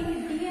ಸ್ಟೆಪ್ ಅಲ್ಲಿ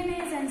DNA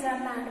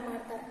ಎನ್ಸೈಮ್ ನ ಆಡ್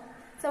ಮಾಡ್ತಾರೆ.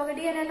 ಸೊ ಅವಾಗ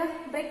DNA ಎಲ್ಲ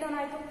ಬ್ರೇಕ್ ಡೌನ್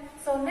ಆಯ್ತು.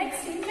 ಸೊ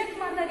ನೆಕ್ಸ್ಟ್ ಇಂಜೆಕ್ಟ್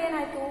ಮಾಡಿದಾಗ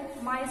ಏನಾಯ್ತು,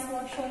 mice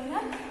was showing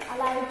an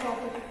alive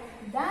property.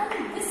 Then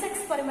this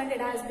experiment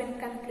it has been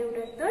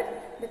concluded that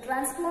the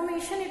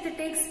transformation it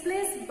takes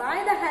place by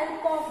the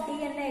help of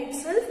DNA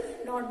itself,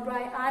 not by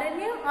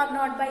RNA or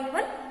not by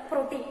even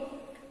protein.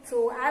 So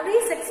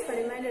Avery's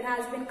experiment it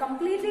has been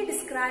completely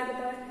described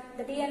that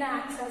the DNA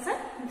acts as a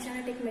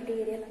genetic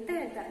material anta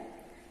ಹೇಳ್ತಾರೆ.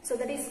 So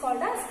that is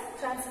called as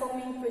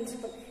transforming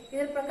principle.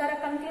 ಇದರ ಪ್ರಕಾರ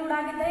conclude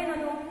ಆಗಿದೆ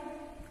ಏನದು,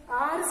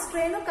 R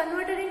strain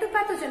converted into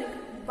pathogenic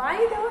by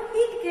the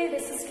heat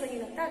gained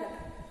strain ಅಂತ ಆಗುತ್ತೆ.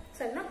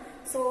 ಸರಿನಾ?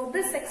 So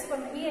this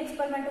experiment, ಈ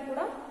experiment ಕೂಡ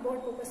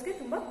ಬೋರ್ಡ್ ಪರ್ಪಸ್ ಗೆ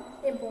ತುಂಬಾ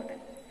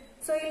ಇಂಪಾರ್ಟೆಂಟ್.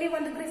 ಸೊ ಇಲ್ಲಿ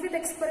ಒಂದು ಗ್ರಿಫಿತ್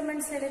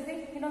ಎಕ್ಸ್ಪೆರಿಮೆಂಟ್ಸ್ ಹೇಳಿದ್ವಿ,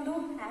 ಇನ್ನೊಂದು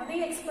ಆವಿ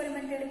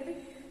ಎಕ್ಸ್ಪೆರಿಮೆಂಟ್ ಹೇಳಿದ್ವಿ.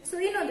 ಸೊ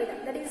ಇನ್ನೊಂದಿದೆ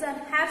that is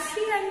an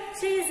ಹ್ಯಾರ್ಶಿ and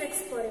chase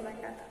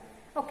experiment ಅಂತ.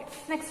 Okay,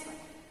 next one.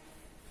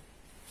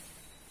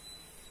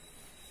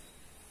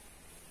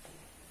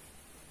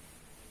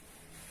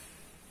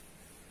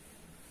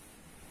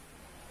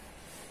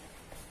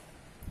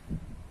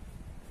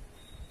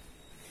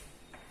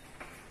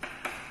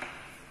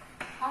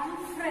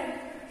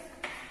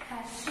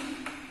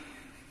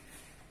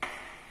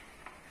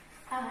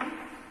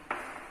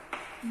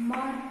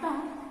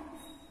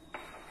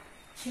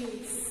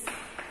 Chase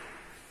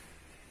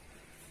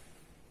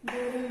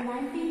during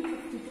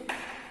 1952.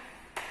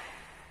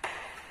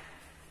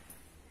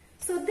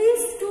 So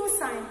these two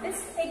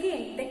scientists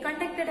again they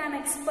conducted an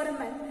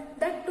experiment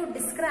that to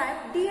describe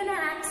DNA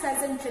acts as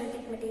a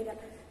genetic material.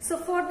 So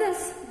for this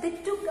they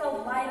took a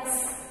virus.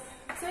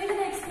 So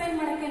ಇದನ್ನ explain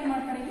ಮಾಡಕ್ಕೆ ಏನು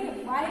ಮಾಡ್ತಾರೆ,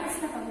 ಇಲ್ಲಿ virus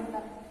ನ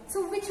ತಗೊಂಡ್ತಾರೆ. So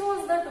which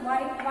was that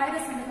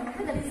virus ಅಂತ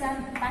ತಗೊಂಡ್ರೆ that is a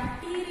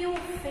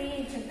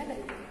bacteriophage ಅಂತ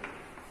ಕರೀತೀವಿ.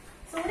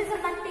 So what is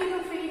a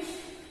bacteriophage?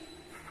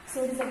 So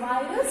it is a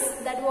virus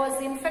that was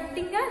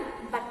infecting a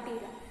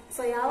bacteria.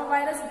 So ಯಾವ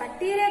virus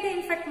bacteria ಗೆ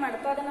infect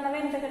ಮಾಡುತ್ತೋ ಅದನ್ನ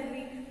ನಾವೇನು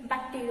ಕರೀತೀವಿ,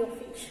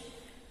 bacteriophage.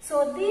 So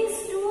these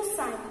two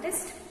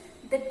scientists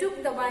they took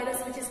the virus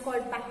which is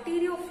called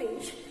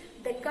bacteriophage.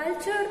 They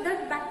cultured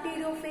that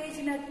bacteriophage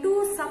in a two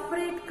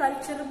separate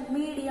culture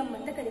medium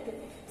ಅಂತ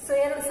ಕರೀತೀವಿ. So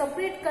ಎರಡು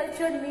separate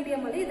cultured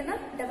medium ಅಲ್ಲಿ ಇದನ್ನ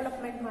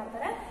ಡೆವಲಪ್ಮೆಂಟ್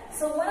ಮಾಡ್ತಾರೆ.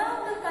 So one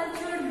of the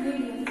cultured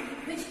medium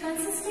which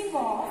consisting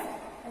of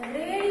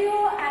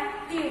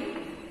radioactive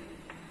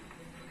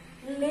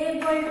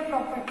labeled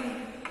property,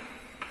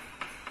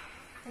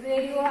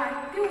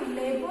 radioactive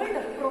labeled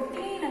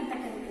protein anta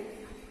kariತೀವಿ.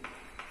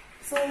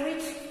 So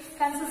which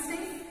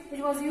consisting,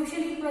 it was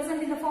usually present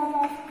in the form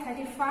of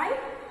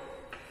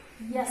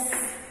 35S.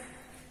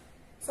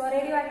 So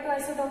radioactive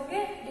isotope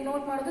ಗೆ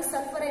denote ಮಾಡೋದು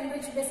sulphur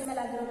enriched decimal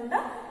ಆಗಿರೋದ್ರಿಂದ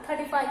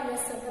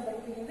 35S ಅಂತ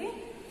ಬರೀತೀವಿ.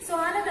 So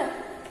another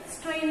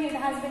strain it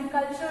has been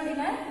cultured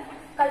in a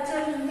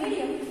cultural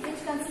medium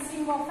which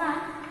consisting of a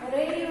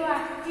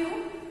radioactive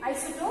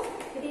isotope,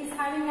 it is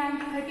having an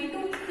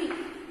 32P.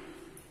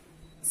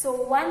 So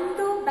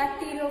ಒಂದು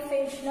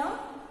bacteriophage ನ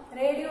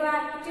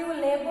radioactive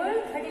label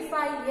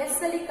 35S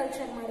ಅಲ್ಲಿ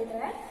culture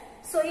ಮಾಡಿದ್ದಾರೆ.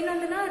 So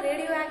ಇನ್ನೊಂದನ್ನ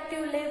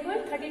radioactive label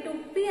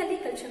 32P ಅಲ್ಲಿ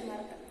culture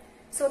ಮಾಡುತ್ತೆ.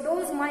 So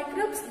those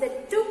microbes they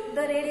took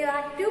the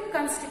radioactive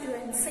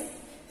constituency.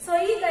 So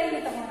ಈಗ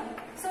ಇಲ್ಲಿ ತಗೋಣ.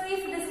 So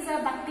if this is a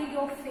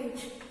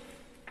bacteriophage,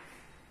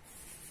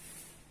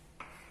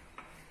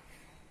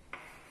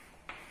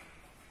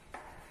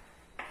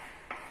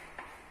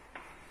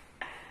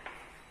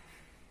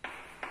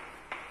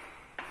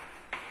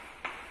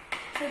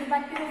 so the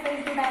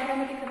bacteriophage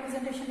diagrammatic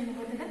representation in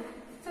ಗೊತ್ತಿದೆ.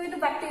 So ಇದು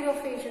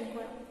bacteriophage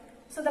ಅನ್ಕೊಳ್ಳೋಣ.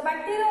 So the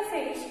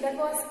bacteriophage that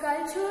was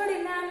cultured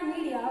in a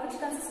media which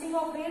consisting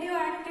of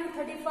radioactive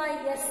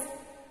 35S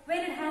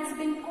where it has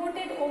been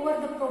coated over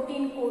the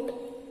protein coat.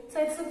 So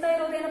ಇದು ಸುತ್ತ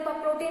ಇರೋದು ಏನಪ್ಪ,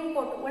 protein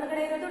coat,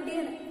 ಒಳಗಡೆ ಇರೋದು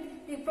DNA.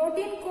 ಈ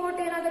protein coat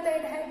ಏನಾಗುತ್ತೆ,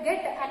 it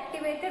get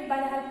activated by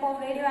the help of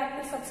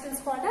radioactive substance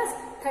called as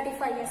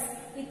 35S.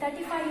 ಈ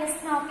 35S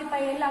ನ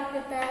ಆಕ್ಯುಪೈ ಎಲ್ಲ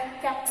ಆಗುತ್ತೆ,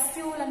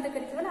 ಕ್ಯಾಪ್ಸ್ಯೂಲ್ ಅಂತ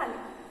ಕರಿತೀವಲ್ಲ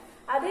ಅಲ್ಲಿ.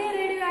 ಅದೇ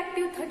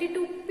radioactive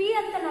 32P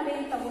ಅಂತ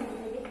ನಾವೇನು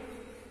ತಗೊಂಡಿದ್ದೀವಿ,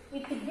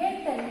 it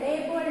get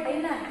labeled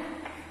in a,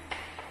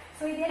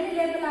 so ಇದು ಎಲ್ಲಿ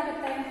ಲೇಬಲ್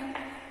ಆಗುತ್ತೆ,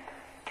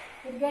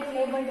 it get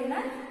labeled in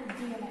a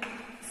DNA.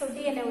 So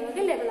DNA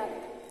ಒಳಗೆ ಲೇಬಲ್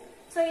ಆಗುತ್ತೆ.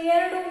 ಸೊ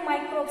ಎರಡು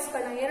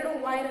ಮೈಕ್ರೋಬ್ಸ್ಗಳನ್ನ, ಎರಡು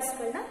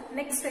ವೈರಸ್ಗಳನ್ನ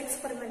ನೆಕ್ಸ್ಟ್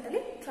ಎಕ್ಸ್ಪೆರಿಮೆಂಟ್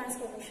ಅಲ್ಲಿ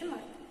ಟ್ರಾನ್ಸ್ಫಾರ್ಮೇಶನ್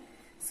ಮಾಡ್ತೀವಿ.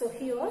 ಸೊ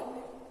ಹಿಯರ್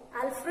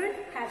ಆಲ್ಫ್ರೆಡ್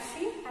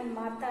ಹ್ಯಾರ್ಶಿ ಅಂಡ್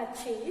ಮಾರ್ತಾ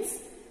chase,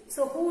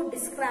 so who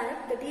described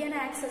the DNA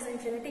acts as a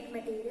genetic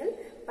material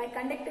by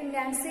conducting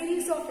a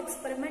series of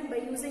experiments by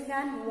using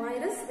a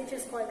virus which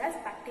is called as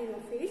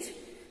bacteriophage.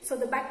 So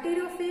the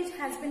bacteriophage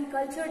has been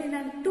cultured in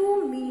a two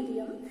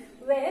medium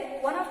where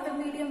one of the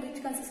medium which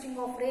consisting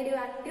of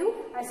radioactive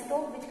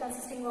isotope which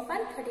consisting of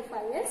an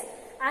 35s,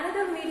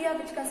 another media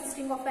which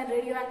consisting of an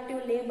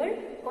radioactive labeled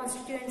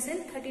constituents in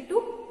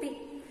 32p.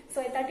 So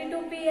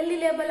 32p ಎಲ್ಲಿ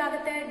label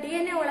ಆಗುತ್ತೆ,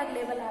 DNA ಒಳಗೆ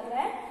label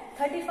ಆದ್ರೆ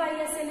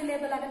 35s ಎಲ್ಲಿ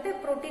label ಆಗುತ್ತೆ,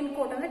 protein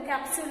coat ಅಂದ್ರೆ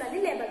capsule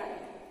ಅಲ್ಲಿ label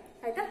ಆಗುತ್ತೆ.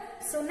 ಆಯ್ತಾ?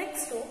 ಸೊ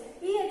ನೆಕ್ಸ್ಟ್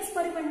ಈ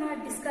ಎಕ್ಸ್ಪೆರಿಮೆಂಟ್ ನ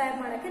ಡಿಸ್ಕ್ರೈಬ್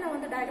ಮಾಡಕ್ಕೆ ನಾವು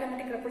ಒಂದು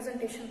ಡಯಾಗ್ರಾಮ್ಯಾಟಿಕ್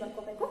representation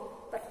ಬರ್ಕೋಬೇಕು.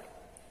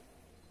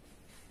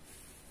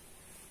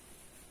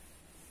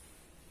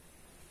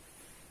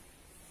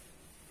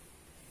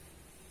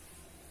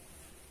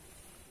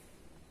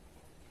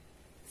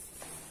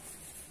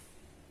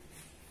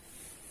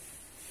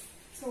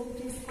 So it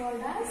is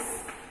called as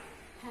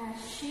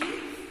Hershey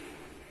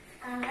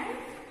and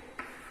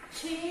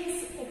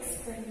Chase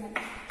experiment.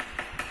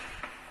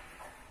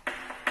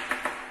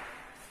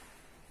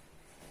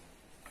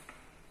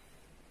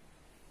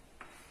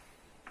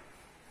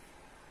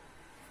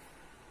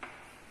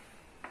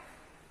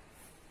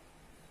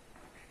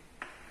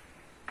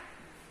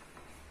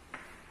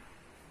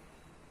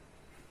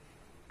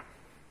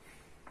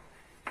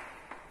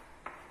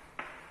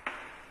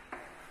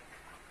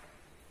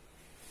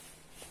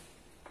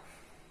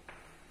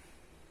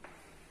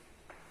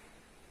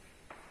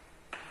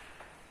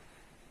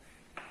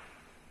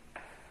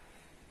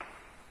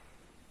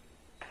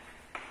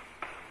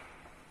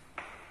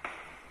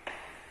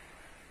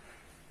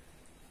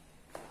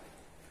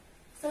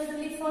 So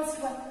the first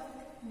one,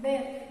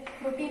 where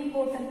protein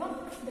coat alva,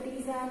 that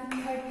is an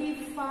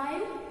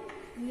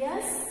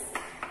 35s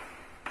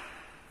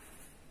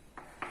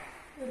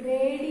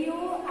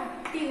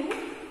radioactive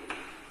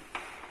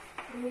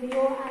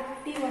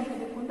ಅಂತ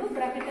ತಗೊಂಡು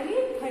ಬ್ರಾಕೆಟ್ ಅಲ್ಲಿ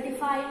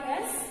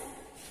 35s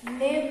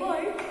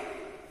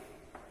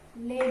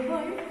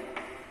labeled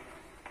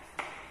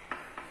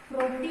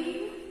protein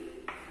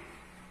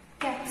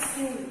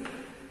capsule.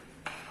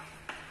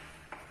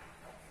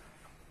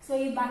 So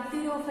ಈ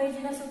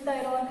ಬ್ಯಾಕ್ಟೀರಿಯೋಫೇಜಿನ ಸುತ್ತ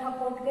ಇರುವಂತಹ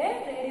ಕೋಟ್ಗೆ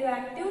radio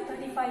active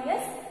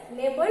 35s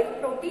labelled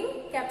protein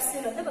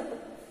capsule ಅಂತ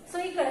ಬರ್ತದೆ. So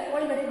ಈ ಕಡೆ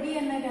ಒಳಗಡೆ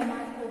DNA ಗೆ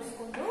ಮಾಡಿ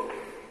ತೋರಿಸ್ಕೊಂಡು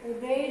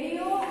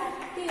radio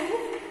active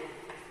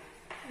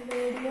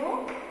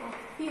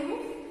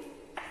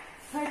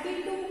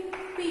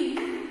 32p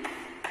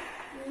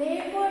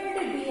labelled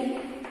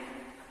DNA.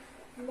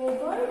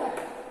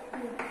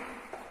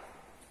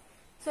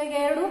 So ಈಗ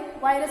ಎರಡು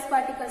ವೈರಸ್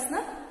ಪಾರ್ಟಿಕಲ್ಸ್ ನ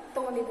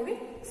ತಗೊಂಡಿದ್ದೀವಿ.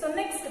 ಸೊ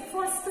ನೆಕ್ಸ್ಟ್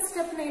ಫಸ್ಟ್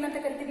ಸ್ಟೆಪ್ ನ ಏನಂತ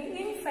ಕರಿತೀವಿ,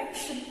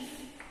 ಇನ್ಫೆಕ್ಷನ್.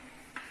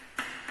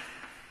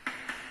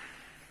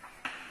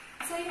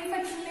 ಸೊ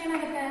ಇನ್ಫೆಕ್ಷನ್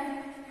ಏನಾಗುತ್ತೆ,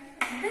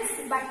 this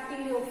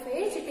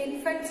ಬ್ಯಾಕ್ಟೀರಿಯೋಫೇಜ್ it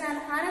infects an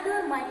another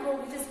microbe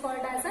which is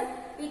called as an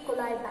E.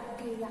 coli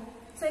bacteria.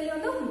 So ಇಲ್ಲಿ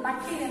ಒಂದು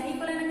ಬ್ಯಾಕ್ಟೀರಿಯಾ, E.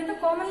 coli ಏನಾಗುತ್ತೆ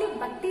ಕಾಮನ್ಲಿ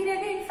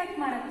ಬ್ಯಾಕ್ಟೀರಿಯಾಗೆ ಇನ್ಫೆಕ್ಟ್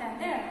ಮಾಡುತ್ತೆ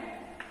ಅಂತ ಹೇಳಿ.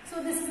 So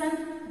this is an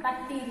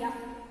bacteria.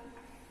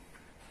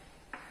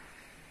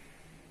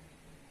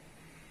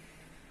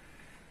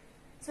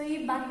 So ಈ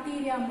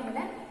ಬ್ಯಾಕ್ಟೀರಿಯಾ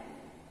ಮೇಲೆ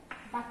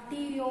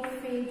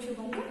ಬ್ಯಾಕ್ಟೀರಿಯೋಫೇಜ್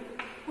ಬಂದು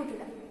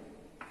ಕೂತಿದೆ.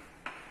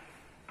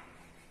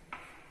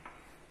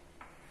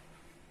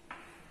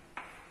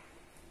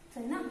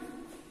 ಸರಿನಾ?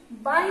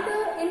 By the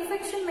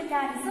infection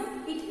mechanism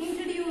it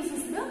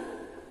introduces the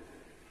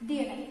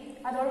DNA.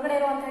 ಅದರೊಳಗಡೆ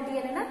ಇರುವಂತಹ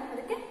DNA ನ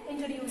ಅದಕ್ಕೆ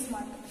ಇಂಟ್ರೊಡ್ಯೂಸ್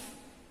ಮಾಡ್ತದೆ.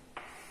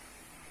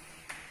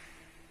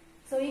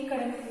 ಸೊ ಈ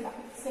ಕಡೆ ಇಲ್ಲ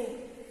same.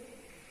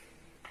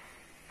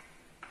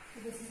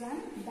 This is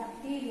an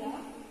bacteria.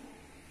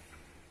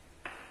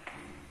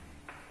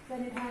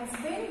 When it has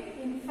been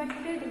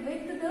infected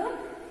with the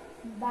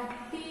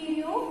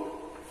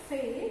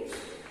bacteriophage,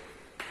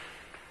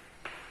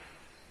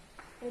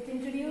 it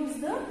introduces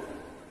the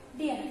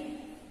DNA.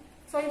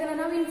 So, this is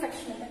another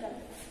infection.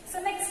 So,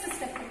 next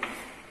step.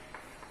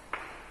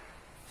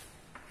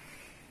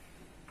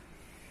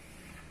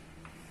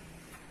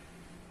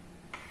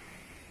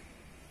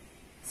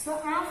 So,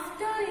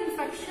 after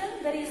infection,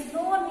 there is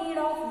no need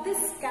of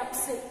this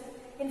capsule.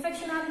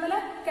 Infection ಆದ್ಮೇಲೆ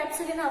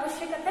ಕ್ಯಾಪ್ಸೂಲಿನ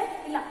ಅವಶ್ಯಕತೆ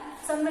ಇಲ್ಲ.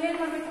 So ಆಮೇಲೆ ಏನ್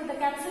ಮಾಡಬೇಕು, the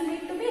capsule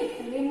need to B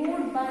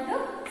removed by the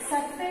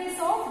surface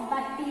of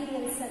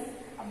bacterial cell.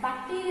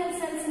 Bacterial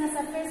cells ನ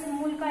surface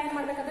ಮೂಲಕ ಏನ್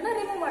ಮಾಡ್ಬೇಕು, ಅದನ್ನ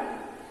ರಿಮೂವ್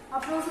ಮಾಡಬೇಕು. ಆ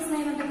ಪ್ರೋಸೆಸ್ ನ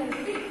ಏನಂತ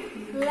ಕರಿತೀವಿ,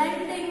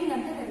 ಬ್ಲೆಂಡಿಂಗ್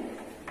ಅಂತ ಕರಿತೀವಿ.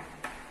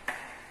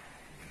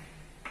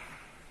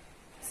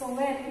 ಸೊ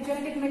ವೇರ್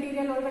ಜೆನೆಟಿಕ್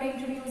ಮೆಟೀರಿಯಲ್ ಒಳಗಡೆ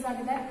ಇಂಟ್ರೊಡ್ಯೂಸ್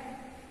ಆಗಿದೆ.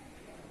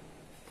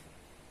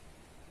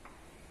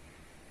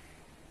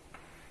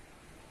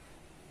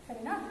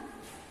 ಸರಿನಾ?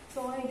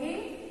 So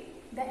again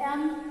the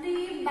empty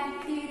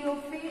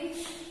bacteriophage,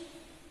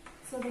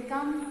 so they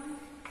come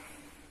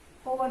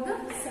over the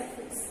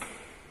surface.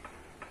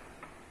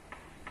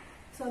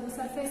 So the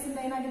surface in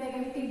the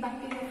empty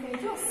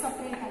bacteriophage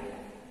separate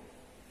agide.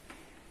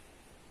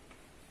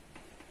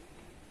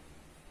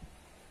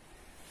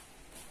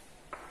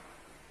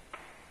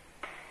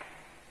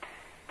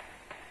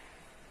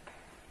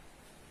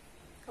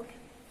 Okay,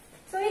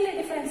 so in the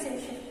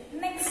differentiation,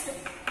 next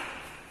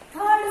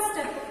third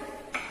step,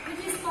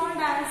 which is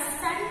called as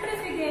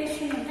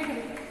centrifugation.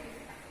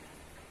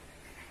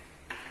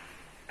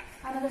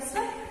 Another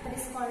step that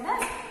is called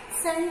as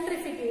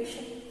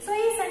centrifugation. So,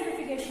 this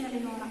centrifugation alli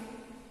nodona.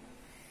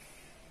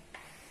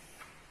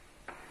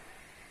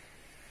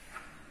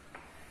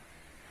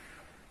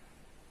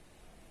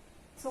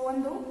 So, one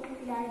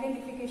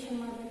identification identification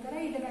ಮಾಡ್ಬೇಕಾದ್ರೆ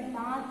ಇದನ್ನ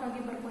dark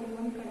ಆಗಿ ಬರ್ಕೊಳ್ಳಿ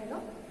ಒಂದ್ ಕಡೆದು,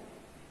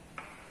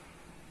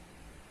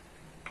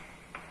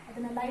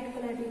 ಅದನ್ನ light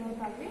colour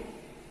denote ಆಗಿ.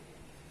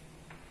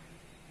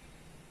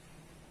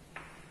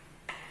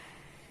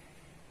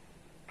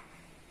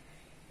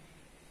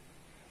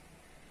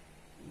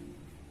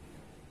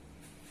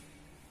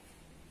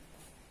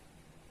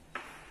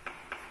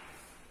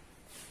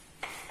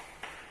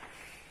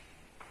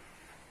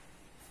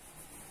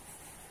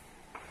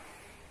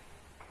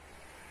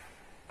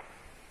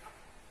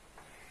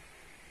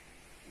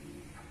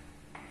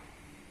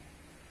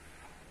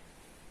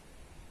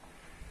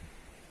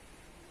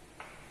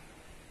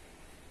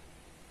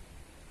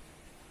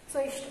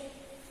 So ಇಷ್ಟು.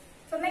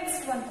 So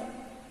next ಒಂದು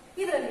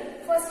ಇದರಲ್ಲಿ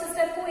first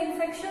step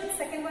infection,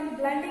 second one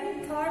blending,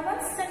 third one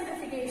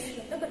ಸೆಂಟ್ರಿಫಿಕೇಶನ್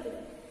ಅಂತ ಬರ್ತಿದೆ.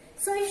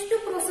 ಸೊ ಇಷ್ಟು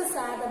ಪ್ರೋಸೆಸ್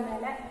ಆದ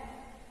ಮೇಲೆ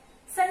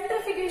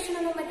ಸೆಂಟ್ರಿಫಿಕೇಶನ್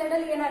ಅನ್ನೋ ಮೆಥಡ್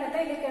ಅಲ್ಲಿ ಏನಾಗುತ್ತೆ,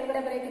 ಇಲ್ಲಿ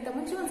ಕೆಳಗಡೆ ಬರೆಯಕ್ಕಿಂತ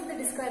ಮುಂಚೆ ಒಂದ್ಸತಿ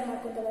ಡಿಸ್ಕ್ರೈಬ್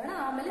ಮಾಡ್ಕೊಂತ ಬರೋಣ,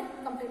 ಆಮೇಲೆ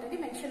ಕಂಪ್ಲೀಟ್ ಆಗಿ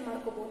ಮೆನ್ಷನ್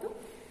ಮಾಡ್ಕೋಬಹುದು.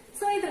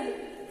 ಸೊ ಇದರಲ್ಲಿ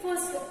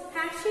first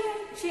Hershey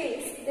and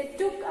Chase, they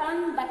took on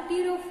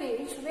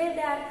bacteriophage where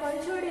they are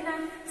cultured in a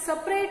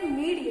separate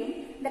medium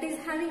that is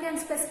having a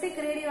specific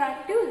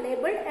radioactive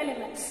labeled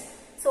elements.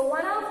 So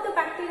one of the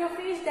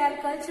bacteriophage, they are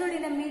cultured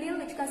in a medium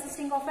which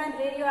consisting of an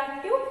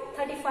radioactive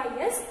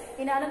 35S,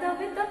 in another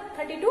with the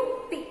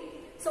 32P.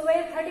 So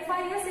where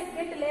 35S it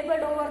get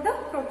labeled over the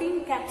protein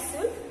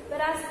capsule,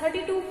 whereas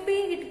 32P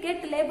it get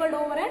labeled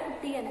over a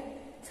DNA.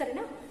 Sorry,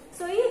 no?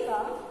 So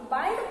here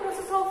by the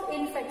process of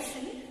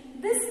infection,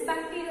 this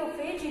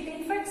bacteriophage it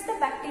infects the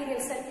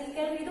bacterial cell.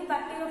 Idu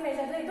bacteriophage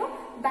adre idu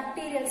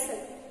bacterial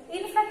cell.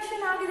 Infection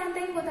agide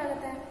anta hen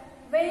gottagutte,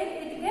 where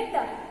it get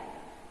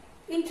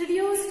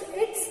introduced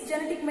its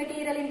genetic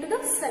material into the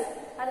cell.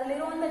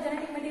 ಅದರಲ್ಲಿರುವಂತ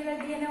genetic material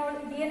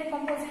DNA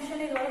composition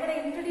ಇದು ಒಳಗಡೆ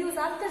introduce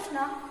ಆದ ತಕ್ಷಣ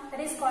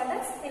that is called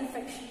as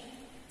infection.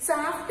 So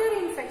after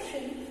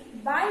infection,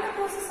 by the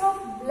process of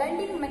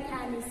blending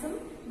mechanism,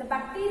 the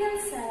bacterial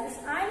cells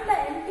and the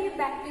empty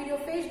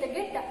bacteriophage they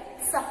get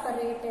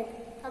separated.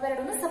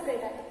 ಅವೆರಡನ್ನು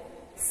separate ಆಗುತ್ತೆ.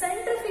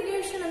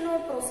 ಸೆಂಟ್ರಿಫಿಗೇಷನ್ ಅನ್ನೋ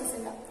process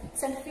ಇಂದ,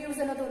 centrifuge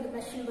ಅನ್ನೋದು ಒಂದು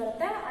machine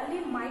ಬರುತ್ತೆ, ಅಲ್ಲಿ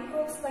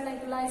ಮೈಕ್ರೋಬ್ಸ್ ಗಳನ್ನ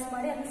ಯುಟಿಲೈಸ್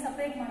ಮಾಡಿ ಅದನ್ನ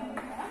ಸಪರೇಟ್ ಮಾಡೋಣ.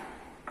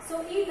 ಸೊ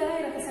ಈ ತರ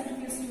ಇರುತ್ತೆ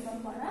ಸೆಂಟ್ರಿಫ್ಯೂಸ್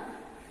ಮಾಡೋಣ.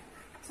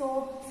 So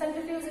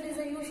centrifuge it is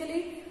usually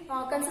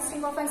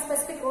consisting of an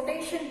specific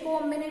rotation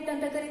per minute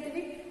ಅಂತ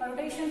ಕರಿತೀವಿ.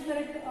 ರೊಟೇಷನ್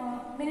ಪರ್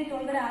ಮಿನಿಟ್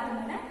ಒಳಗಡೆ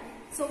ಆದ್ಮೇಲೆ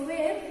so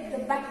where the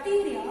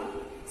bacteria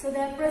so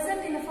they are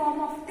present in the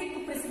form of thick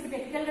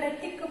precipitate, ಕೆಳಗಡೆ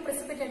thick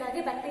precipitate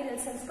ಆಗಿ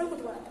bacterial cells ಗಳು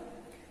ಕುತ್ಕೊಳ್ಳುತ್ತೆ.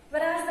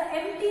 whereas the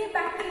empty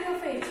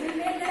bacteriophage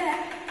ಮೇಲ್ಗಡೆ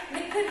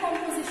liquid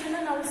composition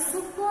ನಾವು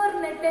super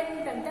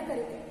ನೆಟೆಂಟ್ ಅಂತ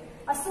ಕರಿತೀವಿ.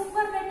 ಆ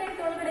ಸೂಪರ್ ನೆಟೆಂಟ್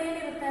ಒಳಗಡೆ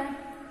ಏನಿರುತ್ತೆ,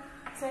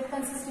 so it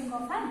consisting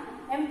of an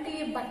empty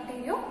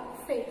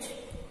bacteriophage.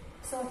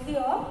 So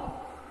here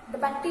the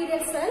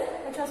bacterial cell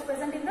which was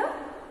present in the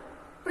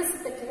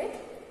precipitate,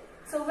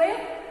 so where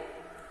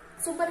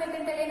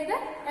supernatant ಅಲ್ಲಿ ಏನಿದೆ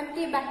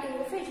empty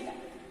bacteriophage ಇದೆ.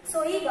 So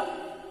ಈಗ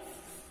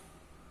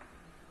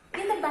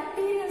in the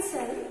bacterial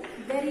cell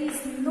there is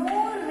no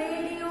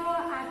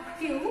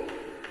radioactive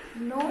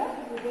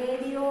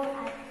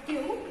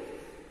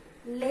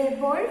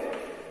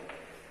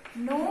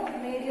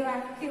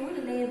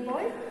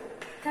labeled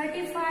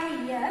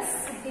 35S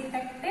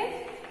detected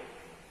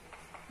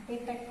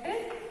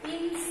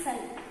in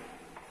cell.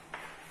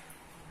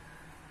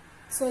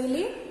 So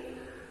ಇಲ್ಲಿ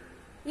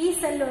ಈ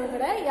cell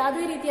ಒಳಗಡೆ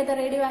ಯಾವುದೇ ರೀತಿಯಾದ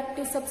radio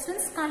active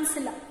substance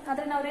ಕಾಣಿಸಿಲ್ಲ.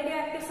 ಆದ್ರೆ ನಾವು ರೇಡಿಯೋ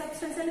ಆಕ್ಟಿವ್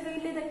ಸಬ್ಸ್ಟೆನ್ಸ್ ಅಲ್ಲಿ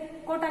ಇಲ್ಲಿ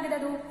ಕೋಟ್ ಆಗಿದೆ,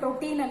 ಅದು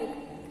ಪ್ರೋಟೀನ್ ಅಲ್ಲಿ.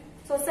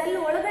 ಸೊ ಸೆಲ್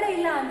ಒಳಗಡೆ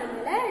ಇಲ್ಲ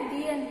ಅಂದ್ಮೇಲೆ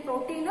DNA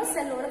ಪ್ರೋಟೀನ್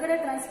ಸೆಲ್ ಒಳಗಡೆ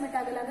ಟ್ರಾನ್ಸ್ಮಿಟ್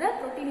ಆಗಲ್ಲ ಅಂದ್ರೆ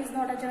protein is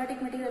not a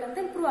genetic material ಅಂತ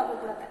ಇಂಪ್ರೂವ್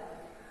ಆಗಿಬಿಡುತ್ತೆ.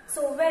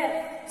 ಸೊ ವೇರ್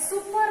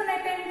ಸೂಪರ್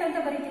ನೆಟೆಂಟ್ ಅಂತ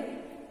ಬರೀತೀವಿ.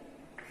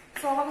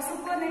 ಸೊ ಅವಾಗ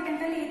ಸೂಪರ್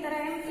ನೆಟೆಂಟ್ ಅಲ್ಲಿ ಈ ತರ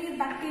ಎಂಟಿ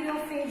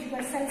ಬ್ಯಾಕ್ಟೀರಿಯೋಫೇಜ್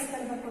ಸೆಲ್ಸ್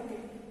ಗಳು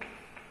ಬರ್ಕೊತೀವಿ.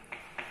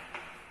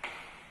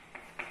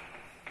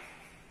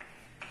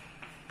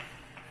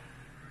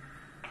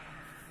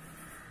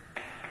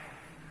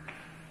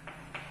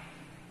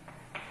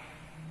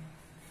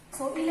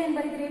 ಸೊ ಇಲ್ಲೇನ್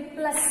ಬರೀತೀರಿ,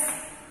 plus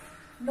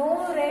no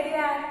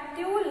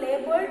radioactive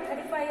labeled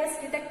 35S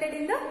detected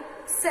in the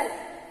cell,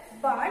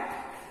 but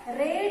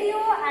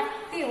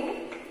radioactive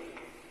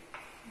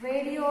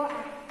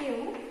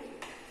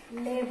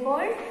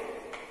labeled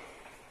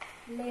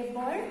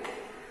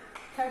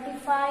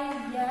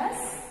 35S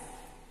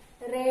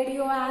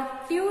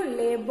radioactive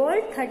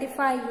labeled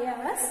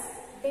 35S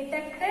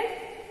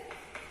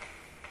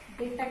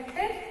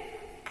detected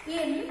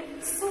in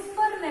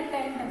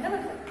supernatant ಅಂತ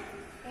ಬರ್ತದೆ,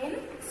 in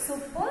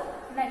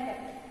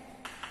supernatant.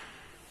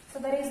 So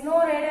there is no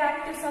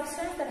radioactive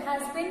substance that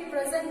has been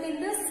present in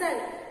the cell,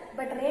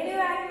 but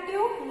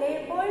radioactive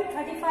labeled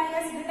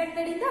 35S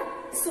detected in the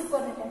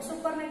supernatant.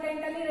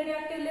 Supernatant ಅಲ್ಲಿ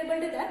radioactive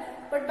labeled ಇದೆ,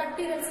 but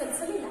bacterial cells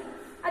ಅಲ್ಲಿ ಇಲ್ಲ.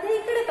 ಅದೇ ಈ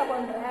ಕಡೆ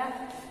ತಗೊಂಡ್ರೆ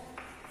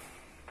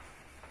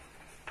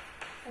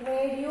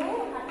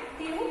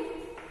radioactive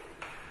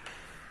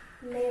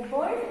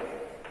labeled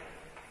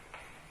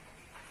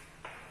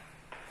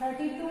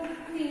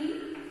 32P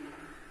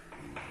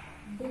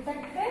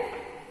detected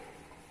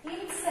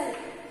in cell.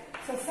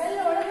 So cell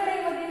ಒಳಗಡೆ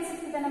ಇವಾಗ ಏನ್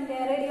ಸಿಗ್ತಿದೆ ನಮ್ಗೆ,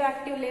 radio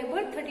active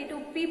label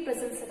 32P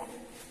presence ಇದೆ.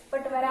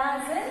 ಬಟ್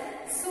ವೆರಾಸ್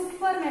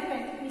ಸೂಪರ್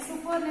ನೆಟೆಂಟ್, ಈ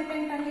ಸೂಪರ್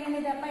ನೆಟೆಂಟ್ ಅಲ್ಲಿ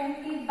ಏನಿದೆ ಅಪ್ಪ,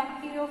 ಎಂಟಿ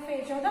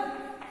ಬ್ಯಾಕ್ಟೀರಿಯೋಫೇಜ್ ಹೌದಾ.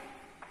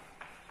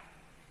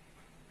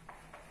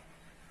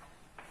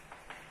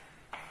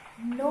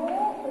 no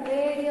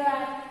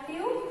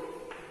radioactive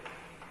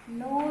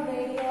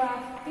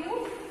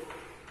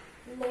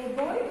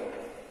labeled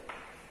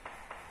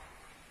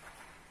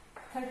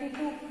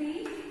 32P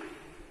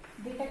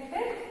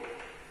detected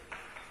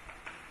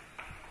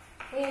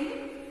in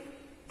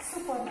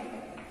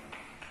supernatant.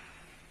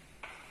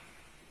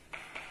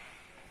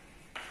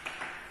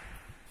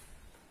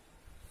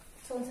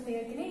 So once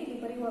ಹೇಳ್ತೀನಿ ಇಲ್ಲಿ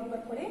ಬರೆಯುವಾಗ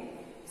ಬರ್ಕೊಳ್ಳಿ.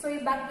 ಸೊ ಈ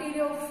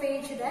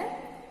ಬ್ಯಾಕ್ಟೀರಿಯೋಫೇಜ್ ಇದೆ.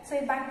 ಸೊ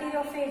ಈ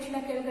ಬ್ಯಾಕ್ಟೀರಿಯೋಫೇಜ್ ನ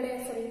ಕೆಳಗಡೆ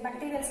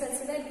ಬ್ಯಾಕ್ಟೀರಿಯಲ್ ಸೆಲ್ಸ್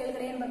ಇದೆ,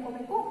 ಕೆಳಗಡೆ ಏನ್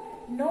ಬರ್ಕೋಬೇಕು,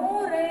 no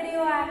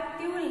radio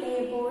active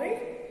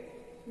labelled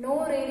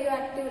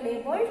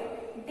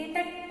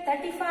detect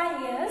 35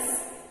 years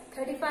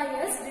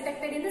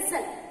detected in the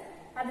cell.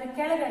 ಅದ್ರ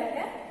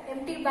ಕೆಳಗಡೆ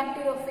ಎಂಟಿ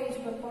ಬ್ಯಾಕ್ಟೀರಿಯೋಫೇಜ್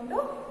ಬರ್ಕೊಂಡು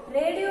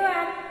radio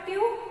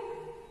active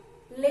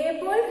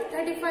labelled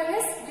 35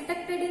 years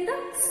detected in the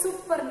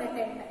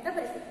ಸೂಪರ್ನೆಟೆಂಟ್ ಅಂತ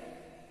ಬರೀತೀವಿ.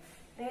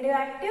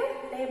 ರೇಡಿಯೋಆಕ್ಟಿವ್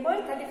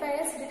labelled 35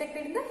 years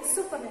detected in the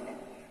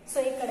ಸೂಪರ್ನೆಟೆಂಟ್. So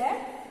ಈ ಕಡೆ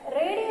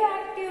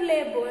ರೇಡಿಯೋಆಕ್ಟಿವ್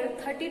labelled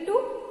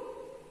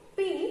 32P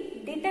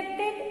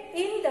detected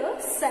in the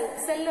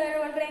cell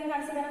ಒಳಗಡೆ ಹೆಂಗ್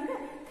ಕಾಣಿಸ್ತದೆ ಅಂದ್ರೆ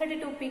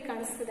 32P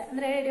ಕಾಣಿಸ್ತದೆ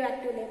ಅಂದ್ರೆ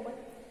ರೇಡಿಯೋಆಕ್ಟಿವ್ label.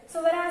 So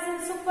whereas in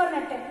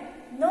supernatant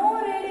no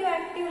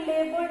radioactive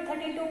labeled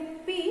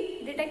 32P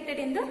detected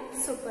in the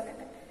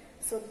supernatant.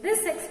 So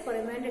this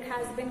experiment, it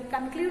has been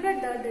concluded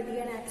that the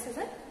DNA acts as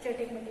a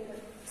genetic material.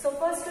 So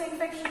first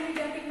infection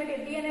genetic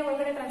material DNA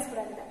ಒಳಗಡೆ transfer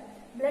ಆಗಿದೆ,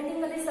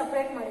 blending ಅಲ್ಲಿ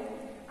separate ಮಾಡಿದ್ವಿ.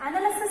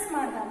 Analysis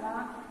ಮಾಡಿದಾಗ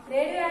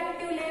radio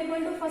active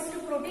labelled first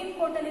protein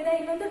coat ಅಲ್ಲಿ ಇದೆ,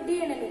 ಇನ್ನೊಂದು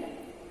DNA ಇದೆ.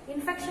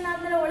 Infection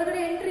ಆದ್ಮೇಲೆ ಒಳಗಡೆ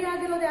ಎಂಟ್ರಿ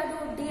ಆಗಿರೋದು ಯಾವುದು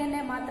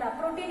DNA ಮಾತ್ರ,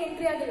 ಪ್ರೋಟೀನ್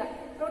ಎಂಟ್ರಿ ಆಗಿಲ್ಲ.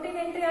 ಪ್ರೋಟೀನ್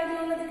ಎಂಟ್ರಿ ಆಗಿಲ್ಲ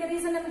ಅನ್ನೋದಕ್ಕೆ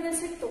ರೀಸನ್ ನಮಗೆ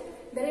ಸಿಕ್ತು.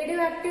 The radio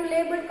active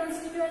labelled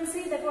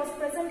constituency that was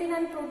present in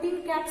an protein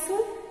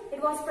capsule,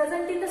 it was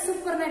present in the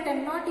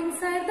ಸೂಪರ್ನೆಟೆಂಟ್, not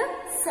inside the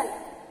cell.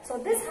 So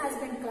this has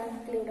been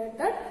concluded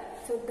that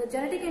the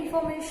genetic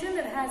information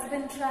that has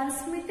been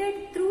transmitted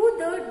through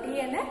the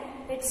DNA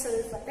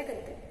itself ಅಂತ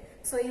ಕರೀತೀವಿ.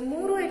 So ಈ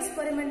ಮೂರು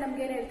experiment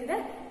ನಮ್ಗೆ ಏನ್ ಹೇಳ್ತಿದೆ,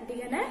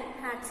 DNA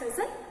acts as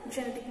a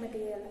genetic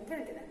material ಅಂತ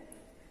ಹೇಳ್ತಿದೆ.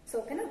 So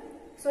ಓಕೆನಾ.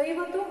 So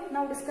ಇವತ್ತು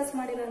ನಾವು ಡಿಸ್ಕಸ್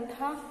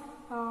ಮಾಡಿರುವಂತಹ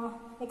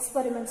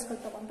ಎಕ್ಸ್ಪೆರಿಮೆಂಟ್ಸ್ ಗಳು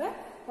ತಗೊಂಡ್ರೆ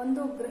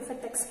ಒಂದು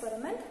ಗ್ರಿಫಿತ್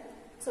ಎಕ್ಸ್ಪೆರಿಮೆಂಟ್,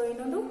 ಸೊ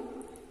ಇನ್ನೊಂದು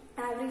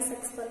ಆವ್ರೀಸ್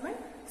ಎಕ್ಸ್ಪೆರಿಮೆಂಟ್,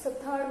 ಸೊ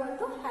ಥರ್ಡ್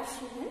ಒಂದು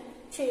ಹ್ಯಾಶಿ and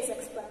chase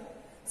experiment.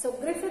 So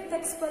Griffith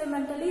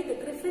experimentally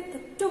Griffith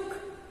took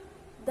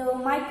the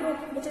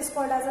microbe which is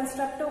called as a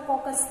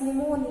Streptococcus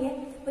pneumoniae,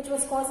 which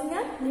was causing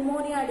a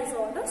pneumonia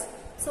disorders.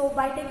 So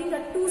by taking the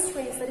two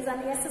strains, there is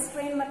an S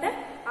strain ಮತ್ತೆ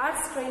R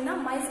strain na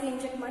mice ಗೆ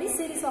inject ಮಾಡಿ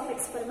series of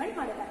experiment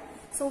ಮಾಡಿದ್ದಾರೆ.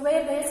 So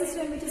where the S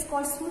strain which is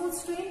called smooth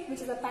strain,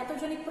 which is a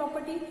pathogenic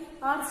property,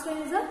 R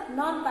strain is a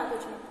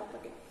non-pathogenic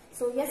property.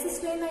 So S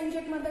strain na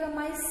inject ಮಾಡಿದಾಗ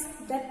mice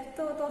death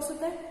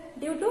ತೋರಿಸುತ್ತೆ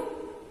due to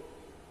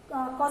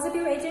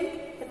causative agent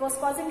that was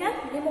causing a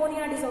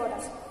pneumonia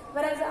disorders.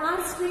 Whereas R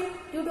strain,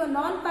 due to a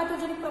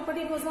non-pathogenic property,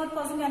 it was not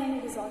causing any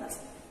disorders.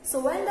 So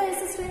when the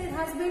S strain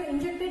has been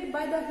injected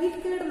by the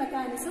heat-killed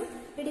mechanism,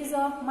 it is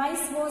a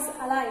mice was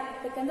alive.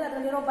 Because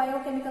adaliro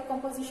biochemical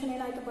composition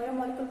enayitu,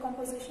 biomolecule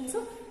composition so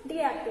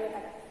deactivate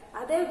agade.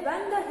 Ade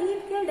when the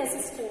heat-killed S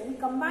strain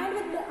combined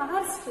with the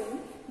R strain,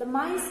 the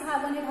mice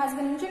have, when it has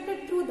been injected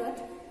through that,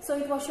 so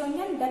it was showing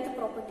a death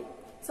property.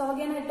 So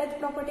again a death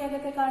property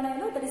agake karana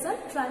eno, that is a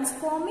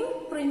transforming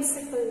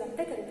principle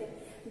ante kariteve.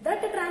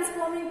 That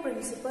transforming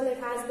principle, it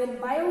has been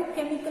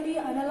biochemically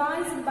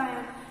analyzed by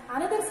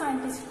another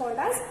scientist called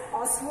as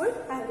Oswald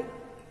Avery.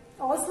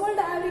 Oswald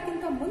Avery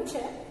kinta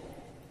munche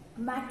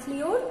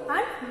MacLeod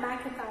and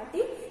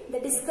McCarthy,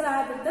 they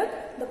described that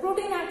the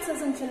protein acts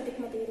as a genetic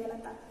material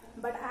anta.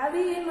 But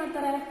Avery ಏನು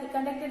ಮಾಡ್ತಾರೆ, he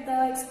conducted the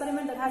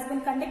experiment that has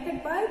been conducted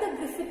by the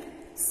Griffith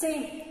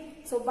same.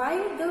 So by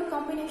the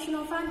combination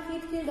of an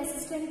heat-killed S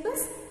strain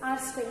plus R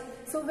strain,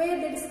 so where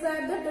they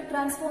described the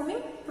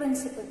transforming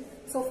principle.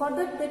 So for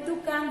that they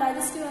took an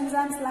digestive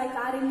enzymes like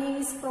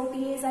RNase,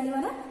 protease and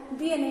even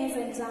DNase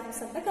enzymes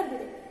anta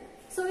ಕರೆದಿದೆ.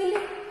 So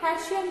ಇಲ್ಲಿ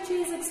ಹ್ಯಾಶಿ and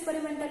cheese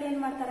experiment ಅಲ್ಲಿ ಏನ್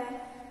ಮಾಡ್ತಾರೆ,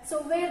 so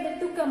where they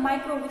took a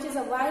microbe which is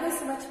a virus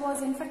which was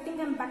infecting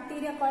a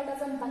bacteria called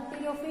as a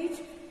bacteriophage,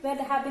 where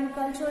they have been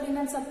cultured in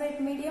a separate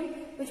medium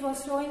which was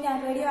showing a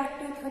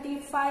radioactive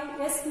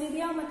 35S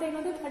media ಮತ್ತೆ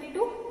ಇನ್ನೊಂದು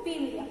 32P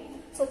media.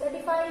 So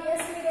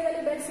 35S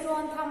mediaದಲ್ಲಿ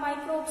ಬೆಳೆಸಿರುವಂತಹ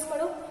microbes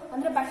ಗಳು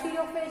ಅಂದ್ರೆ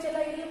ಬ್ಯಾಕ್ಟೀರಿಯೋಫೇಜ್ ಎಲ್ಲ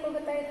ಎಲ್ಲಿ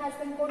ಹೋಗುತ್ತೆ, it has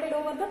been coated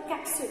over the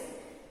capsule.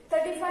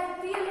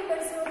 35P ಅಲ್ಲಿ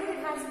ಬೆಳೆಸಿರೋದು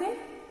it has been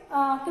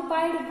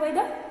occupied by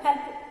the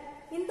help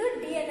in the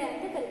DNA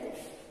ಅಂತ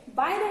ಕರೀತೀವಿ.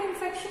 By the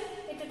infection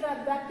it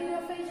attracts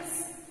bacteriophages.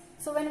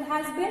 So when it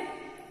has been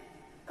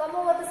come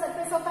over the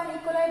surface of an E.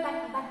 coli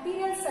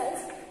bacterial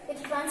cells, it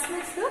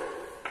transmits the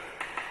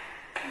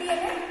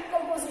DNA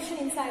composition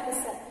inside the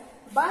cell.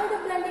 By the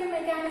blending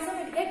mechanism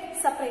it gets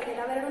separated.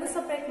 ಅವೆರಡನ್ನು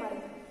separate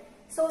ಮಾಡಿದ್ವಿ.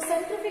 So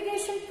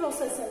centrifugation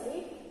process ಅಲ್ಲಿ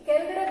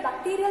ಕೆಳಗಡೆ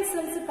bacterial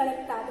cells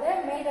collect ಆದ್ರೆ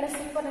ಮೇಲ್ಗಡೆ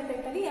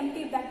ಸೂಪರ್ನೆಟೆಂಟ್ ಅಲ್ಲಿ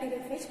ಎಂಟಿ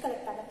ಬ್ಯಾಕ್ಟೀರಿಯೋಫೇಜ್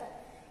collect ಆಗುತ್ತೆ.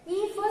 ಈ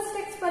first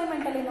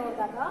experiment ಅಲ್ಲಿ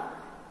ನೋಡಿದಾಗ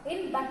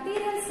ಇನ್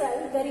bacterial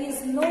cell there is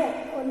no,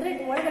 ಅಂದ್ರೆ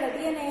ಒಳಗಡೆ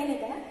DNA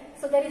ಏನಿದೆ,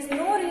 so there is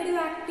no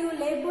radioactive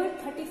labeled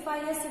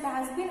 35S that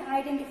has been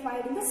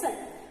identified in the cell.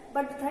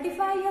 but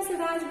 35 years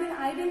it has been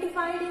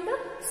identified in the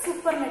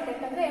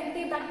supernatant ಅಂದ್ರೆ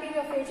empty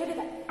bacteria phase ಅಲ್ಲಿ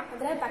ಇದೆ.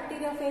 ಅಂದ್ರೆ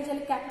bacteria phase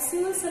ಅಲ್ಲಿ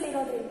capsules ಅಲ್ಲಿ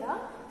ಇರೋದ್ರಿಂದ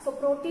ಸೊ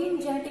ಪ್ರೋಟೀನ್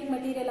ಜೆನೆಟಿಕ್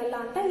ಮೆಟೀರಿಯಲ್ ಅಲ್ಲ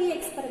ಅಂತ ಈ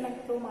ಎಕ್ಸ್ಪೆರಿಮೆಂಟ್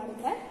ಪ್ರೂವ್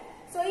ಮಾಡಿದ್ರೆ.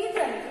 ಸೊ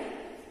ಇದರಲ್ಲಿ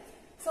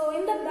so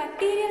in the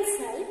bacterial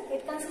cell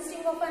it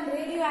consisting of a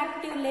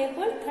radioactive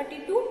label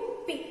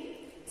 32P.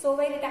 So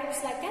where it acts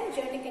like a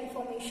genetic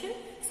information.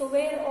 So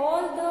where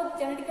all the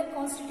genetic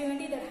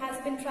constituent that has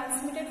been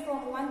transmitted from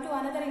one to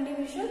another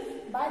individual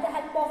by the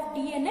help of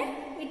DNA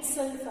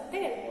itself.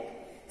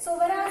 So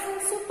whereas in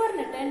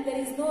supernatant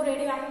there is no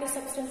radioactive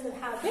substance that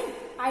have been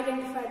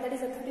identified. That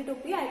is a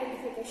 32P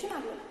identification.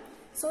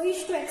 So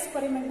ishtu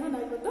experiment na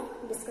ನಾವು ಇವತ್ತು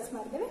discuss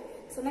ಮಾಡಿದ್ದೇವೆ.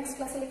 So next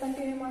class ಅಲ್ಲಿ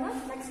continue ಮಾಡೋಣ.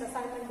 Next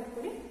assignment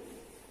ಬರ್ಕೊಳ್ಳಿ.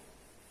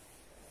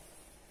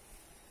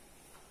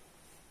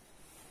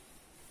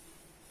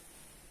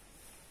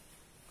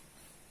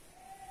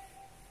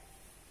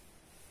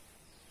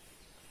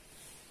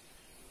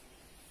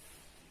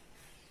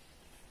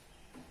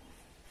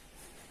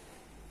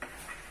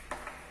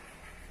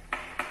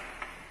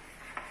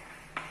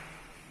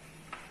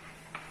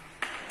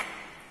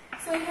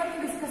 So ಇವತ್ತು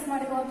discuss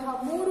ಮಾಡಿರುವಂತಹ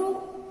 3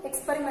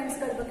 experiments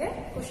ಗಳ ಬಗ್ಗೆ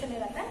ಕ್ವೆಶ್ಚನ್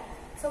ಇರುತ್ತೆ.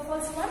 So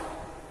first one,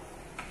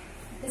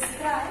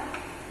 describe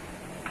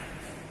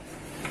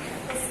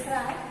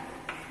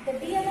the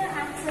DNA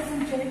acts as a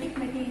genetic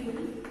material.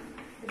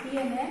 The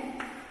DNA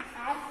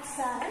acts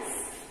as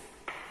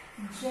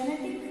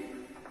genetic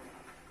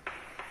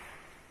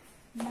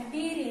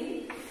material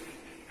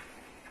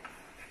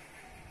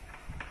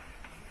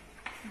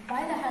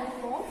by the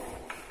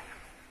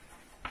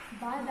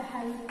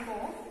help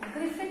of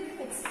Griffith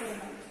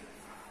experiment.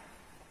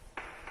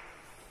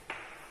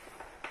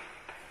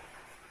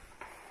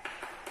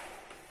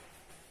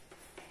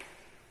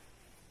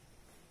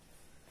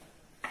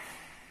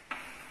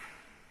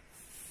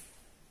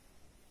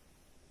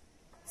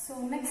 So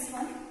next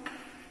one,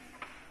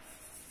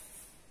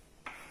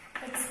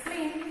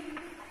 explain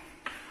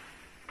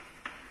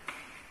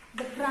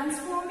the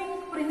transforming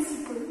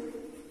principle.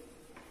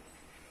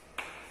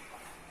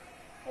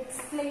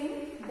 Explain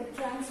the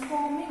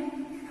transforming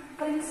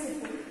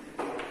principle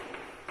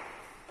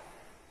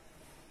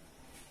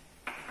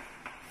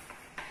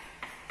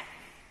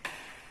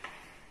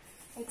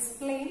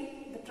explain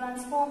the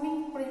transforming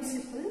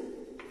principle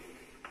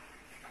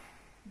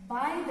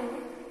by the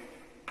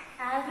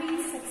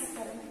Aries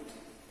experiment.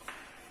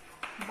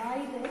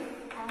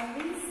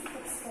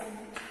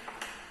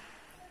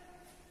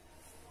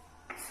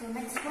 So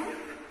next one,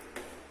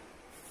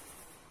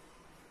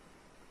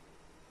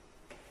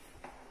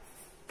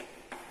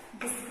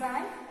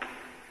 describe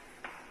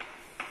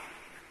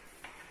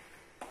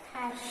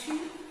Hershey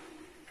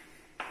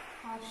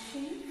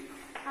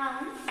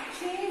and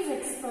Chase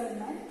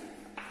experiment.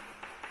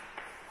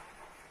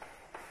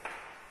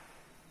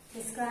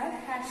 Describe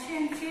Hershey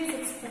and Chase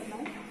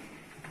experiment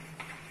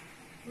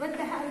with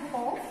the help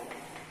of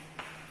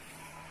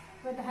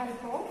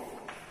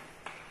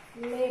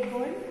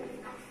labeled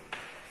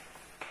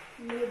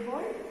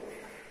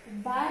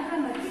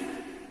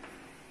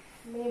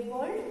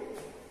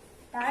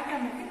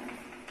diagrammatic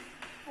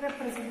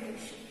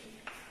representation.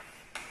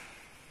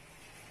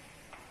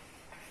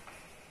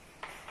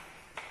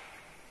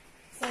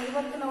 So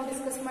ಇವತ್ತು ನಾವು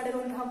discuss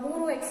ಮಾಡಿರುವಂತಹ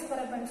 3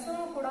 experiments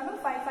ಕೂಡ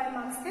 5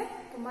 ಮಾರ್ಕ್ಸ್ಗೆ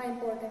ತುಂಬಾ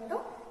important.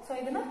 So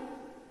ಇದನ್ನ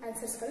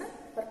answers ಗಳನ್ನ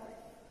ಬರ್ಕೊಳ್ಳಿ.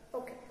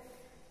 Okay,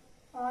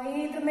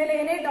 ಇದ್ರ ಮೇಲೆ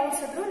ಏನೇ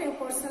ಡೌಟ್ಸ್ ಇದ್ರು ನೀವು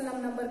ಪರ್ಸನಲ್ ನಮ್ಮ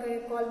ನಂಬರ್ಗೆ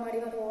ಕಾಲ್ ಮಾಡಿ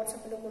ಅಥವಾ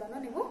ವಾಟ್ಸ್ಆಪ್ ಅಲ್ಲೂ ಕೂಡ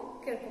ನೀವು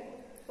ಕೇಳ್ಬೋದು.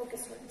 Okay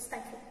students,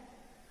 thank you.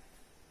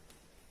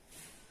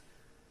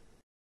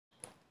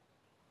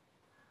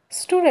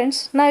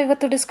 Students,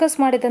 ನಾವಿವತ್ತು ಡಿಸ್ಕಸ್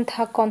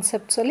ಮಾಡಿದಂತಹ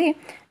ಕಾನ್ಸೆಪ್ಟ್ಸಲ್ಲಿ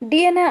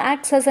DNA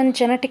acts as an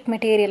genetic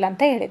material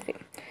ಅಂತ ಹೇಳಿದ್ವಿ.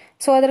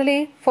 ಸೊ ಅದರಲ್ಲಿ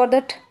for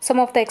that some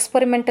of the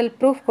experimental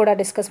proof ಕೂಡ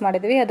ಡಿಸ್ಕಸ್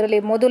ಮಾಡಿದ್ವಿ. ಅದರಲ್ಲಿ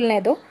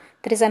ಮೊದಲನೇದು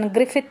that is an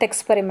Griffith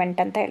experiment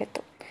ಅಂತ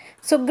ಹೇಳಿತ್ತು.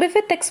 So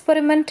Griffith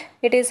experiment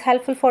it is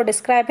helpful for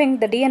describing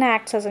the DNA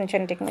acts as an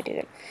genetic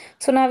material.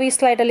 So ನಾವು ಈ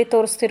ಸ್ಲೈಡಲ್ಲಿ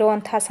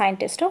ತೋರಿಸ್ತಿರುವಂತಹ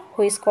scientist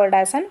who is called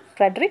as an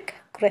Frederick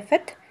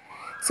Griffith.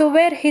 So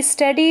where he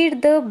studied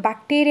the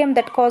ಬ್ಯಾಕ್ಟೀರಿಯಮ್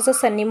that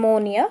causes a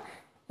pneumonia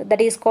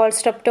that is called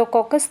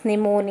Streptococcus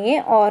pneumoniae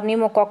or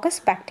Pneumococcus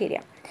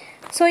bacteria.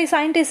 So ಈ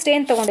scientist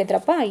ಏನು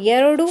ತೊಗೊಂಡಿದ್ರಪ್ಪ,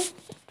 2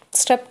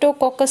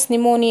 Streptococcus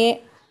pneumoniae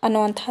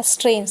ಅನ್ನುವಂತಹ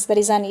strains,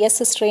 that is on S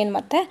strain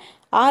ಮತ್ತು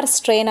R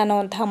strain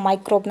ಅನ್ನುವಂತಹ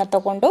ಮೈಕ್ರೋಬ್ನ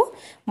ತೊಗೊಂಡು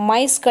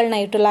ಮೈಸ್ಗಳನ್ನ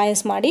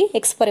utilise ಮಾಡಿ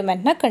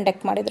ಎಕ್ಸ್ಪೆರಿಮೆಂಟ್ನ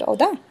conduct ಮಾಡಿದ್ರು.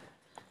 ಹೌದಾ?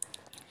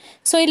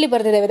 So ಇಲ್ಲಿ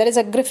ಬರೆದಿದ್ದೇವೆ that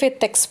is a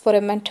Griffith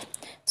experiment.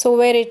 So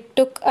where it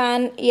took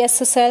on S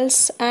cells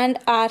and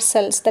R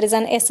cells, that is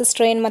on S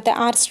strain ಮತ್ತು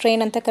R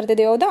strain ಅಂತ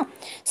ಕರೆದಿದ್ದೀವಿ. ಹೌದಾ?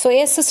 ಸೊ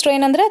S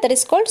ಸ್ಟ್ರೈನ್ ಅಂದರೆ that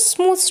is called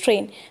smooth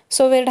strain.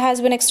 So where it has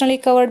been externally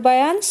covered by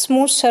on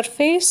smooth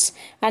surface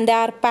and they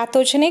are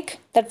pathogenic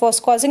that was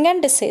causing an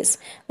disease,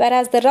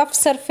 whereas the rough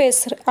surface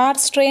R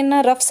strain na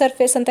rough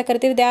surface anta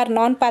karitive, they are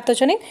non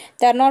pathogenic,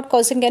 they are not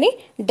causing any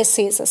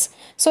diseases.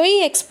 So ee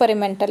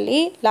experiment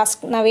alli last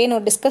navenu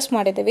discuss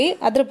ಮಾಡಿದೀವಿ,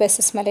 ಅದರ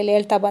basis ಮೇಲೆ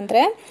ಹೇಳ್ತಾ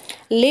ಬಂದ್ರೆ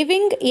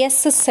living S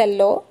cell,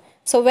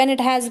 so when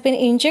it has been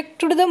injected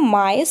to the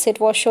mice it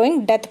was showing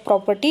death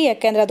property,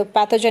 ಯಾಕೆಂದ್ರೆ ಅದು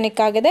pathogenic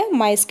ಆಗಿದೆ,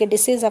 mice ಗೆ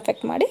disease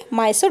affect ಮಾಡಿ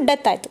mice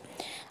death ಆಯಿತು.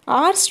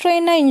 R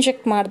strain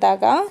ಇಂಜೆಕ್ಟ್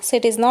ಮಾಡಿದಾಗ so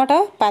it is not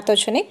a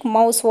pathogenic.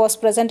 Mouse was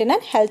present in a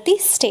healthy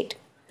state.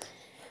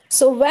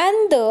 So when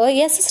the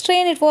S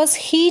strain it was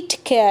heat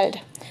killed.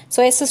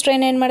 So S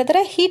strain ಏನು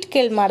ಮಾಡಿದರೆ heat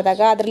killed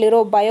ಮಾಡಿದಾಗ ಅದರಲ್ಲಿರೋ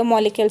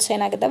biomolecules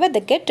ಏನಾಗಿದ್ದಾವೆ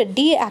they get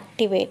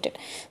deactivated.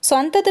 So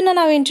ಅಂಥದ್ದನ್ನು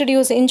ನಾವು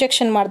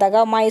injection ಮಾಡಿದಾಗ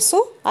mice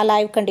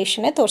alive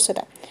ಕಂಡೀಷನ್ನೇ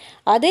ತೋರಿಸಿದೆ.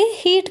 ಅದೇ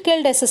heat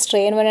killed S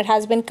strain when it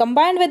has been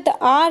combined with the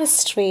R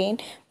strain,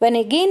 when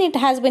again it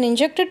has been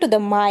injected to the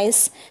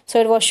mice, so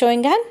it was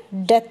showing an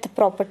death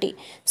property.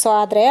 So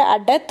ಆದರೆ ಆ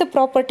death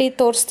property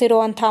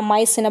ತೋರಿಸ್ತಿರುವಂಥ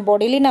ಮೈಸಿನ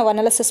ಬಾಡಿಲಿ ನಾವು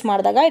analysis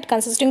ಮಾಡಿದಾಗ it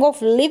consisting of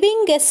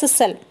living S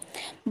cell.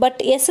 But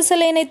S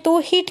cell ಏನಾಯಿತು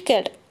heat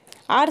ಕೆಲ್ಡ್.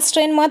 R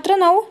strain ಮಾತ್ರ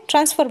ನಾವು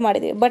transfer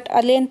ಮಾಡಿದ್ವಿ, but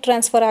ಅಲ್ಲೇನು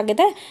transfer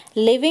ಆಗಿದೆ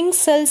ಲಿವಿಂಗ್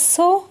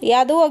ಸೆಲ್ಸು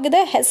ಯಾವುದೂ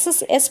ಆಗಿದೆ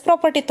S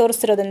property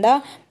ತೋರಿಸ್ತಿರೋದ್ರಿಂದ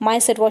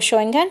mice it was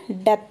showing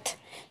and death.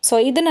 So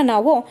ಇದನ್ನು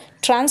ನಾವು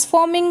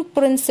transforming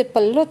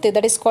principal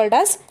that is called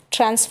as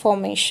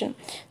transformation.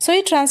 So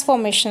ಈ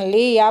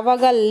ಟ್ರಾನ್ಸ್ಫಾರ್ಮೇಷನಲ್ಲಿ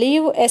ಯಾವಾಗ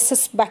ಲೀವ್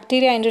ಎಸ್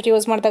ಬ್ಯಾಕ್ಟೀರಿಯಾ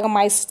ಇಂಟ್ರಡ್ಯೂಸ್ ಮಾಡಿದಾಗ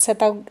ಮೈಸ್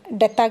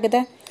ಡೆತ್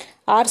ಆಗಿದೆ,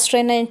 ಆರ್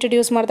ಸ್ಟ್ರೈನ್ನ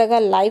ಇಂಟ್ರಡ್ಯೂಸ್ ಮಾಡಿದಾಗ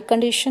live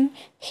condition,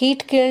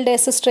 heat killed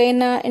S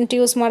ಸ್ಟ್ರೈನ್ನ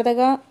introduce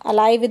ಮಾಡಿದಾಗ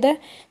alive ಇದೆ.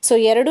 So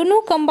ಎರಡೂ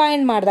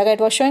ಕಂಬೈನ್ ಮಾಡಿದಾಗ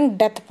it was showing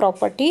death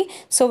property.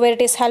 So where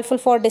it is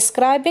helpful for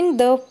describing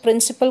the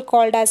principal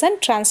called as an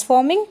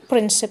transforming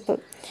principal.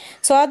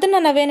 So ಅದನ್ನು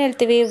ನಾವೇನು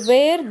ಹೇಳ್ತೀವಿ,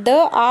 wear the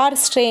R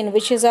strain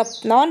which is a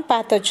non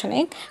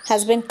pathogenic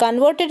has been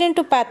converted in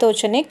to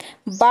pathogenic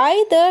by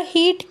the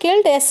heat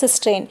killed S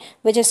strain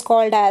which is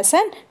called as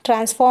an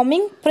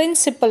transforming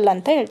principal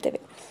ಅಂತ ಹೇಳ್ತೀವಿ.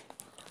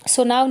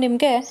 So ನಾವು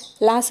ನಿಮಗೆ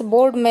last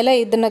board ಮೇಲೆ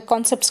ಇದನ್ನು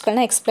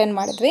ಕಾನ್ಸೆಪ್ಟ್ಸ್ಗಳನ್ನ explain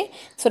ಮಾಡಿದ್ವಿ.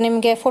 So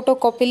ನಿಮಗೆ photo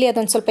ಕಾಪಿಲಿ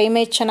ಅದೊಂದು ಸ್ವಲ್ಪ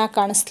ಇಮೇಜ್ ಚೆನ್ನಾಗಿ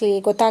ಕಾಣಿಸ್ಲಿ,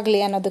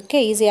 ಗೊತ್ತಾಗಲಿ ಅನ್ನೋದಕ್ಕೆ,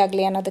 ಈಸಿ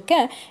ಆಗಲಿ ಅನ್ನೋದಕ್ಕೆ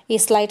ಈ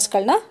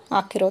ಸ್ಲೈಡ್ಸ್ಗಳನ್ನ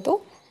ಹಾಕಿರೋದು.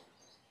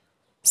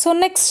 So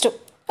next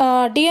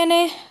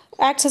DNA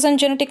acts as an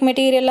genetic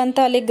material ಅಂತ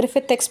ಅಲ್ಲಿ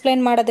ಗ್ರಿಫಿತ್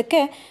ಎಕ್ಸ್ಪ್ಲೇನ್ ಮಾಡೋದಕ್ಕೆ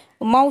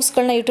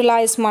ಮೌಸ್ಗಳನ್ನ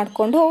ಯುಟಿಲೈಸ್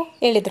ಮಾಡಿಕೊಂಡು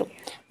ಹೇಳಿದರು.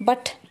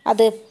 ಬಟ್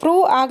ಅದು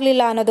ಪ್ರೂವ್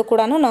ಆಗಲಿಲ್ಲ ಅನ್ನೋದು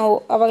ಕೂಡ ನಾವು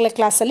ಆವಾಗಲೇ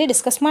ಕ್ಲಾಸಲ್ಲಿ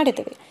ಡಿಸ್ಕಸ್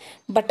ಮಾಡಿದ್ದೀವಿ.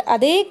 ಬಟ್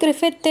ಅದೇ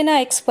ಗ್ರಿಫಿತ್ತಿನ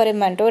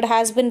ಎಕ್ಸ್ಪರಿಮೆಂಟು it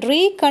has been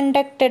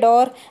ರೀಕಂಡಕ್ಟೆಡ್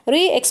R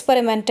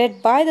ಎಕ್ಸ್ಪರಿಮೆಂಟೆಡ್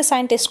by the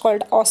scientist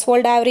called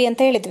ಆಸ್ವಾಲ್ಡ್ ಆವ್ರಿ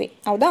ಅಂತ ಹೇಳಿದ್ವಿ,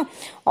 ಹೌದಾ.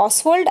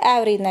 ಆಸ್ವಾಲ್ಡ್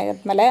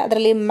ಆವ್ರಿನಾದ್ಮೇಲೆ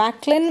ಅದರಲ್ಲಿ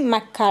ಮ್ಯಾಕ್ಲಿನ್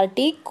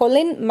ಮ್ಯಾಕ್ಕಾರ್ಟಿ,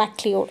 ಕೊಲಿನ್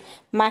ಮ್ಯಾಕ್ಲಿಯೋಡ್,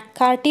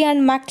 ಮ್ಯಾಕ್ಕಾರ್ಟಿ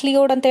ಆ್ಯಂಡ್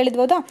ಮ್ಯಾಕ್ಲಿಯೋಡ್ ಅಂತ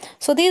ಹೇಳಿದ್ಬೋದಾ.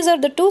 So these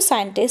are the two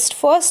scientist.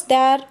 First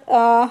they are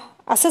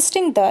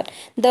assisting that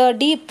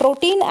the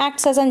protein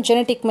acts as a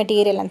genetic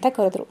material ಅಂತ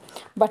ಕರೆದ್ರು.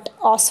 ಬಟ್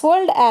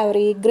ಆಸ್ವಾಲ್ಡ್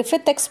ಆವ್ರಿ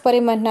ಗ್ರಿಫಿತ್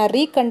ಎಕ್ಸ್ಪರಿಮೆಂಟ್ನ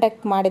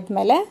ರೀಕಂಡಕ್ಟ್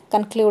ಮಾಡಿದ್ಮೇಲೆ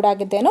conclude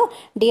ಆಗಿದ್ದೇನು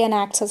DNA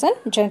acts as a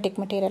genetic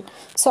material.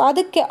 So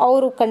ಅದಕ್ಕೆ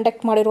ಅವರು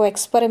ಕಂಡಕ್ಟ್ ಮಾಡಿರೋ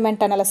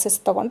experiment analysis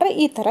ತೊಗೊಂಡ್ರೆ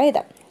ಈ ಥರ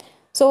ಇದೆ.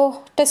 So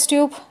test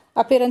tube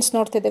appearance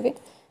ನೋಡ್ತಿದ್ದೀವಿ.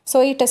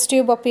 So ಈ test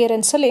tube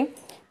ಅಪಿಯರೆನ್ಸಲ್ಲಿ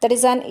that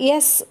is on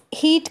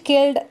heat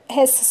killed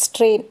S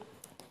strain.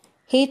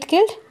 heat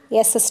killed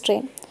S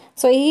strain.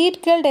 So heat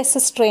killed S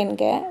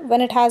ಸ್ಟ್ರೈನ್ಗೆ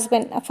when it has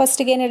been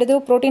ಫಸ್ಟಿಗೆ ಏನು ಹೇಳಿದ್ರು,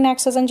 protein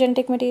acts as an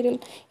genetic material,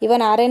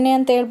 even RNA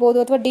ಅಂತ ಹೇಳ್ಬೋದು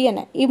ಅಥವಾ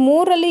DNA. ಈ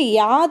ಮೂರಲ್ಲಿ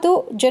ಯಾವುದು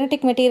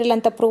ಜೆನೆಟಿಕ್ ಮೆಟೀರಿಯಲ್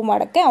ಅಂತ ಪ್ರೂವ್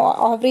ಮಾಡೋಕ್ಕೆ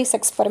ಆವ್ರೀಸ್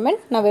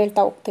ಎಕ್ಸ್ಪರಿಮೆಂಟ್ ನಾವು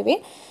ಹೇಳ್ತಾ ಹೋಗ್ತೀವಿ.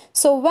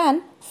 So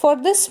when for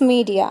this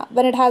media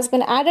when it has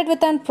been added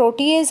with on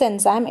protease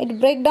enzyme it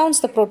break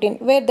downs the protein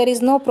where there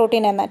is no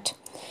protein in it.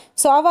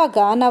 So ಆವಾಗ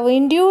ನಾವು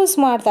induce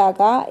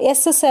ಮಾಡಿದಾಗ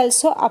S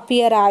cells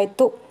appear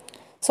ಆಯಿತು.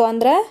 So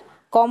ಅಂದರೆ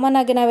common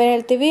ಆಗಿ ನಾವೇನು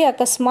ಹೇಳ್ತೀವಿ,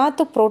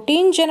 ಅಕಸ್ಮಾತ್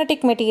protein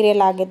genetic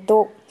material ಆಗಿದ್ದು,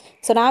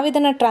 ಸೊ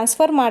ನಾವಿದನ್ನು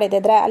ಟ್ರಾನ್ಸ್ಫರ್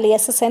ಮಾಡಿದ್ರೆ ಅಲ್ಲಿ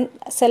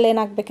ಸೆಲ್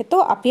ಏನಾಗಬೇಕಿತ್ತು,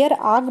 ಅಪಿಯರ್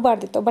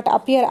ಆಗಬಾರ್ದಿತ್ತು. ಬಟ್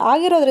ಅಪಿಯರ್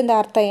ಆಗಿರೋದ್ರಿಂದ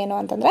ಅರ್ಥ ಏನು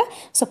ಅಂತಂದರೆ,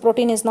 so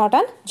protein is not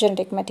on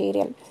genetic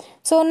material.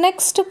 So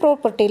next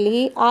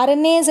ಪ್ರಾಪರ್ಟಿಲಿ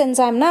RNAs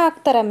ಎನ್ಸೈಮ್ನ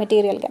ಹಾಕ್ತಾರೆ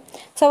ಮೆಟೀರಿಯಲ್ಗೆ.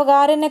 ಸೊ ಅವಾಗ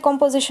RNA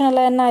ಕಾಂಪೋಸಿಷನ್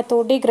ಎಲ್ಲ ಏನಾಯಿತು,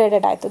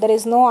 ಡಿಗ್ರೇಡೆಡ್ ಆಯಿತು, ದರ್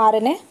ಈಸ್ ನೋ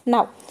RNA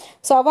ನಾವು.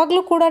 ಸೊ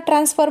ಅವಾಗಲೂ ಕೂಡ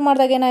ಟ್ರಾನ್ಸ್ಫರ್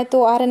ಮಾಡಿದಾಗ ಏನಾಯಿತು,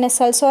 RNA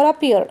cells are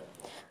appeared.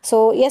 So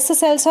S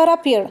cells are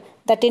appeared,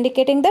 that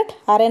indicating that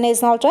RNA is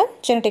not a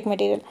genetic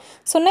material.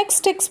 So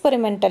next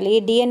experimentally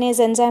DNA's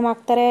enzyme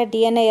ಹಾಕ್ತಾರೆ,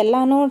 DNA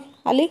ಎಲ್ಲಾನು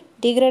ಅಲ್ಲಿ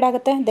degrade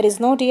ಆಗುತ್ತೆ, there is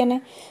no DNA.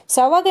 So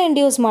ಅವಾಗ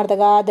induce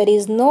ಮಾಡಿದಾಗ there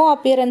is no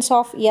appearance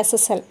of S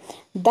cell.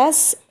 Thus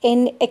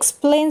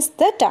explains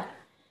that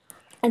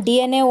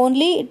DNA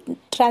only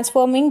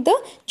transforming the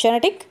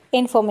genetic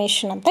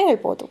information ಅಂತ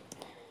ಹೇಳ್ಬೋದು.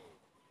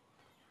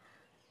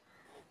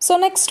 So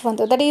next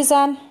ಒಂದು that is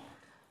on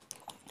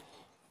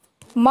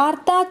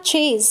ಮಾರ್ತಾ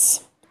chase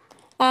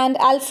and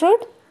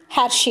Alfred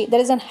Hershey.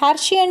 There is an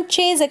Hershey and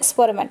Chase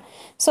experiment.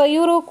 So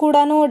ಇವರು ಕೂಡ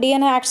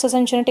DNA acts as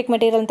a genetic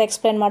material ಅಂತ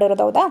explain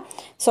ಮಾಡಿರೋದು, ಹೌದಾ.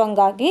 So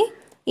ಹಂಗಾಗಿ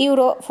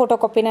ಇವರು photo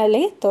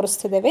ಕಾಪಿನಲ್ಲಿ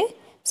ತೋರಿಸ್ತಿದ್ದೇವೆ.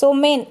 So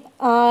main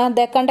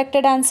they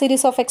conducted on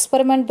series of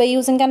experiment by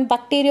using on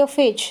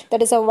ಬ್ಯಾಕ್ಟೀರಿಯೋಫೇಜ್,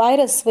 that is a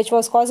virus which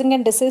was causing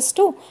on disease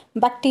to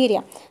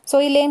bacteria.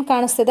 So ಇಲ್ಲೇನು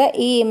ಕಾಣಿಸ್ತಿದೆ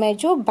ಈ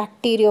image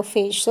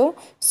ಬ್ಯಾಕ್ಟೀರಿಯೋಫೇಜು.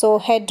 So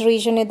head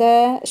region ಇದೆ,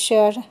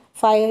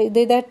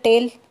 ಇದಿದೆ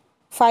ಟೇಲ್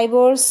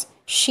ಫೈಬರ್ಸ್,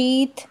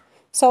 ಶೀತ್,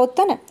 ಸೊ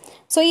ತಾನೆ.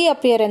 So ಈ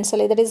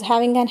ಅಪಿಯರೆನ್ಸಲ್ಲಿ that is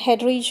having on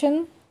head region,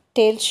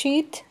 tail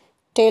sheath,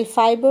 tail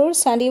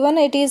fibres and even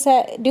it is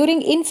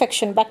during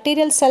infection.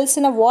 Bacterial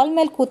ಸೆಲ್ಸಿನ wall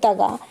ಮೇಲೆ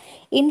ಕೂತಾಗ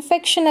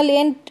ಇನ್ಫೆಕ್ಷನಲ್ಲಿ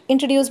ಏನು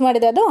ಇಂಟ್ರಡ್ಯೂಸ್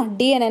ಮಾಡಿದೆ, ಅದು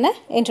DNA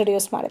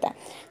ಇಂಟ್ರಡ್ಯೂಸ್ ಮಾಡಿದೆ.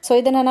 ಸೊ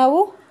ಇದನ್ನು ನಾವು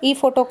ಈ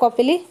ಫೋಟೋ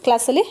ಕಾಪಿಲಿ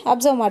ಕ್ಲಾಸಲ್ಲಿ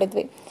ಅಬ್ಸರ್ವ್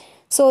ಮಾಡಿದ್ವಿ.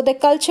 So they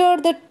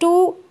cultured the two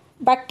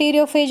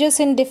ಬ್ಯಾಕ್ಟೀರಿಯೋಫೇಜಸ್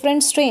in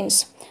different strains.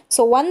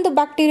 So ಒಂದು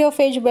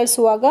ಬ್ಯಾಕ್ಟೀರಿಯೋಫೇಜ್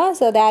ಬೆಳೆಸುವಾಗ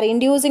so they are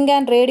inducing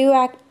and radio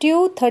active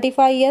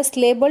 35 years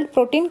labelled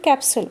protein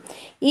capsule.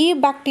 ಈ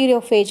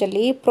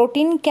ಬ್ಯಾಕ್ಟೀರಿಯೋಫೇಜಲ್ಲಿ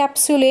ಪ್ರೋಟೀನ್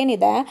ಕ್ಯಾಪ್ಸೂಲ್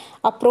ಏನಿದೆ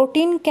ಆ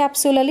protein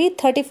ಕ್ಯಾಪ್ಸೂಲಲ್ಲಿ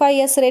 35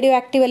 years radio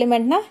active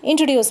ಎಲಿಮೆಂಟ್ನ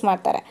introduce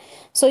ಮಾಡ್ತಾರೆ.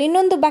 ಸೊ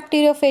ಇನ್ನೊಂದು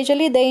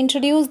ಬ್ಯಾಕ್ಟೀರಿಯೋಫೇಜಲ್ಲಿ they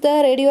introduce the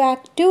radio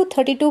active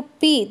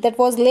 32P that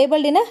was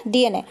labelled in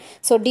DNA.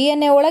 So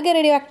DNA ಒಳಗೆ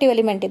radio active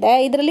element ಇದೆ,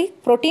 ಇದರಲ್ಲಿ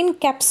protein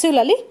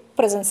ಕ್ಯಾಪ್ಸೂಲಲ್ಲಿ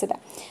presence ಇದೆ.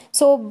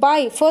 So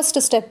first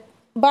step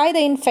by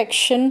the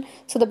infection,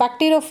 so the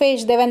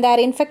bacteriophage, when they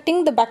are infecting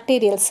the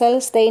bacterial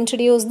cells, they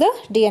introduce the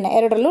DNA.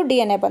 ಎರಡರಲ್ಲೂ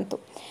DNA ಬಂತು.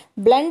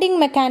 Blending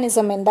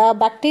mechanism ಇಂದ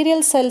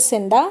bacterial cells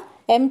ಇಂದ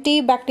empty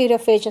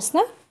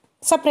bacteriophagesನ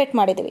separate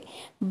ಮಾಡಿದ್ದೀವಿ.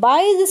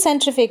 By the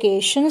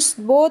ಸೆಂಟ್ರಿಫಿಕೇಷನ್ಸ್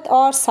both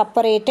are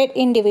separated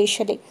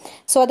individually.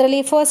 So ಅದರಲ್ಲಿ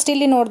first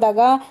ಇಲ್ಲಿ ನೋಡಿದಾಗ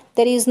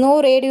there is no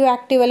radio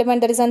active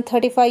element there is an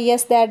 35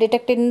 years they are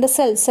detected in the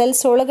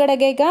cells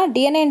ಒಳಗಡೆಗೆ ಈಗ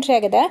DNA entry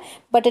ಆಗಿದೆ,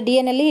 but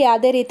DNA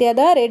ಯಾವುದೇ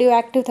ರೀತಿಯಾದ ರೇಡಿಯೋ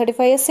ಆ್ಯಕ್ಟಿವ್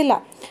 35 ಇಯರ್ಸ್ ಇಲ್ಲ.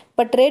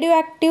 But radio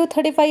active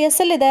 35 years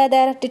ಇದೆ, they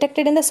are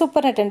detected in the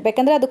super ನೆಟೆಂಟ್,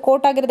 ಬೇಕಂದರೆ ಅದು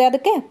coat ಆಗಿರುತ್ತೆ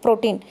ಅದಕ್ಕೆ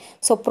ಪ್ರೋಟೀನ್.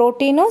 ಸೊ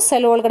ಪ್ರೋಟೀನು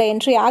ಸೆಲ್ ಒಳಗಡೆ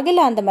ಎಂಟ್ರಿ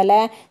ಆಗಿಲ್ಲ ಅಂದಮೇಲೆ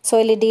ಸೊ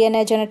ಇಲ್ಲಿ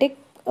DNA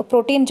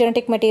ಪ್ರೋಟೀನ್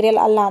ಜೆನೆಟಿಕ್ ಮೆಟೀರಿಯಲ್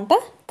ಅಲ್ಲ ಅಂತ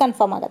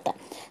ಕನ್ಫರ್ಮ್ ಆಗುತ್ತೆ.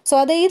 ಸೊ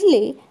ಅದೇ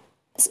ಇಲ್ಲಿ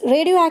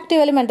radio active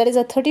element that is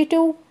a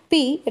 32P,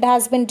 it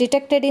has been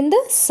detected in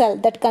the cell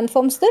that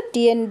confirms the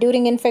DNA.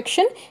 During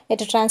infection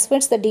it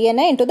transfers the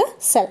DNA into the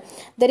cell.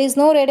 There is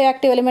no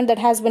radioactive element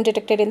that has been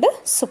detected in the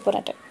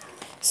supernatant.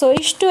 So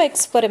ಇಷ್ಟು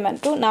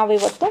ಎಕ್ಸ್ಪರಿಮೆಂಟು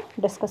ನಾವಿವತ್ತು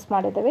discuss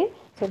ಮಾಡಿದ್ದೀವಿ.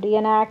 So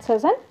DNA acts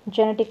as an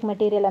genetic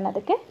material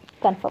ಅನ್ನೋದಕ್ಕೆ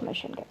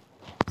ಕನ್ಫರ್ಮೇಷನ್ಗೆ.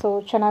 So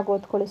ಚೆನ್ನಾಗಿ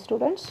ಓದ್ಕೊಳ್ಳಿ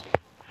students.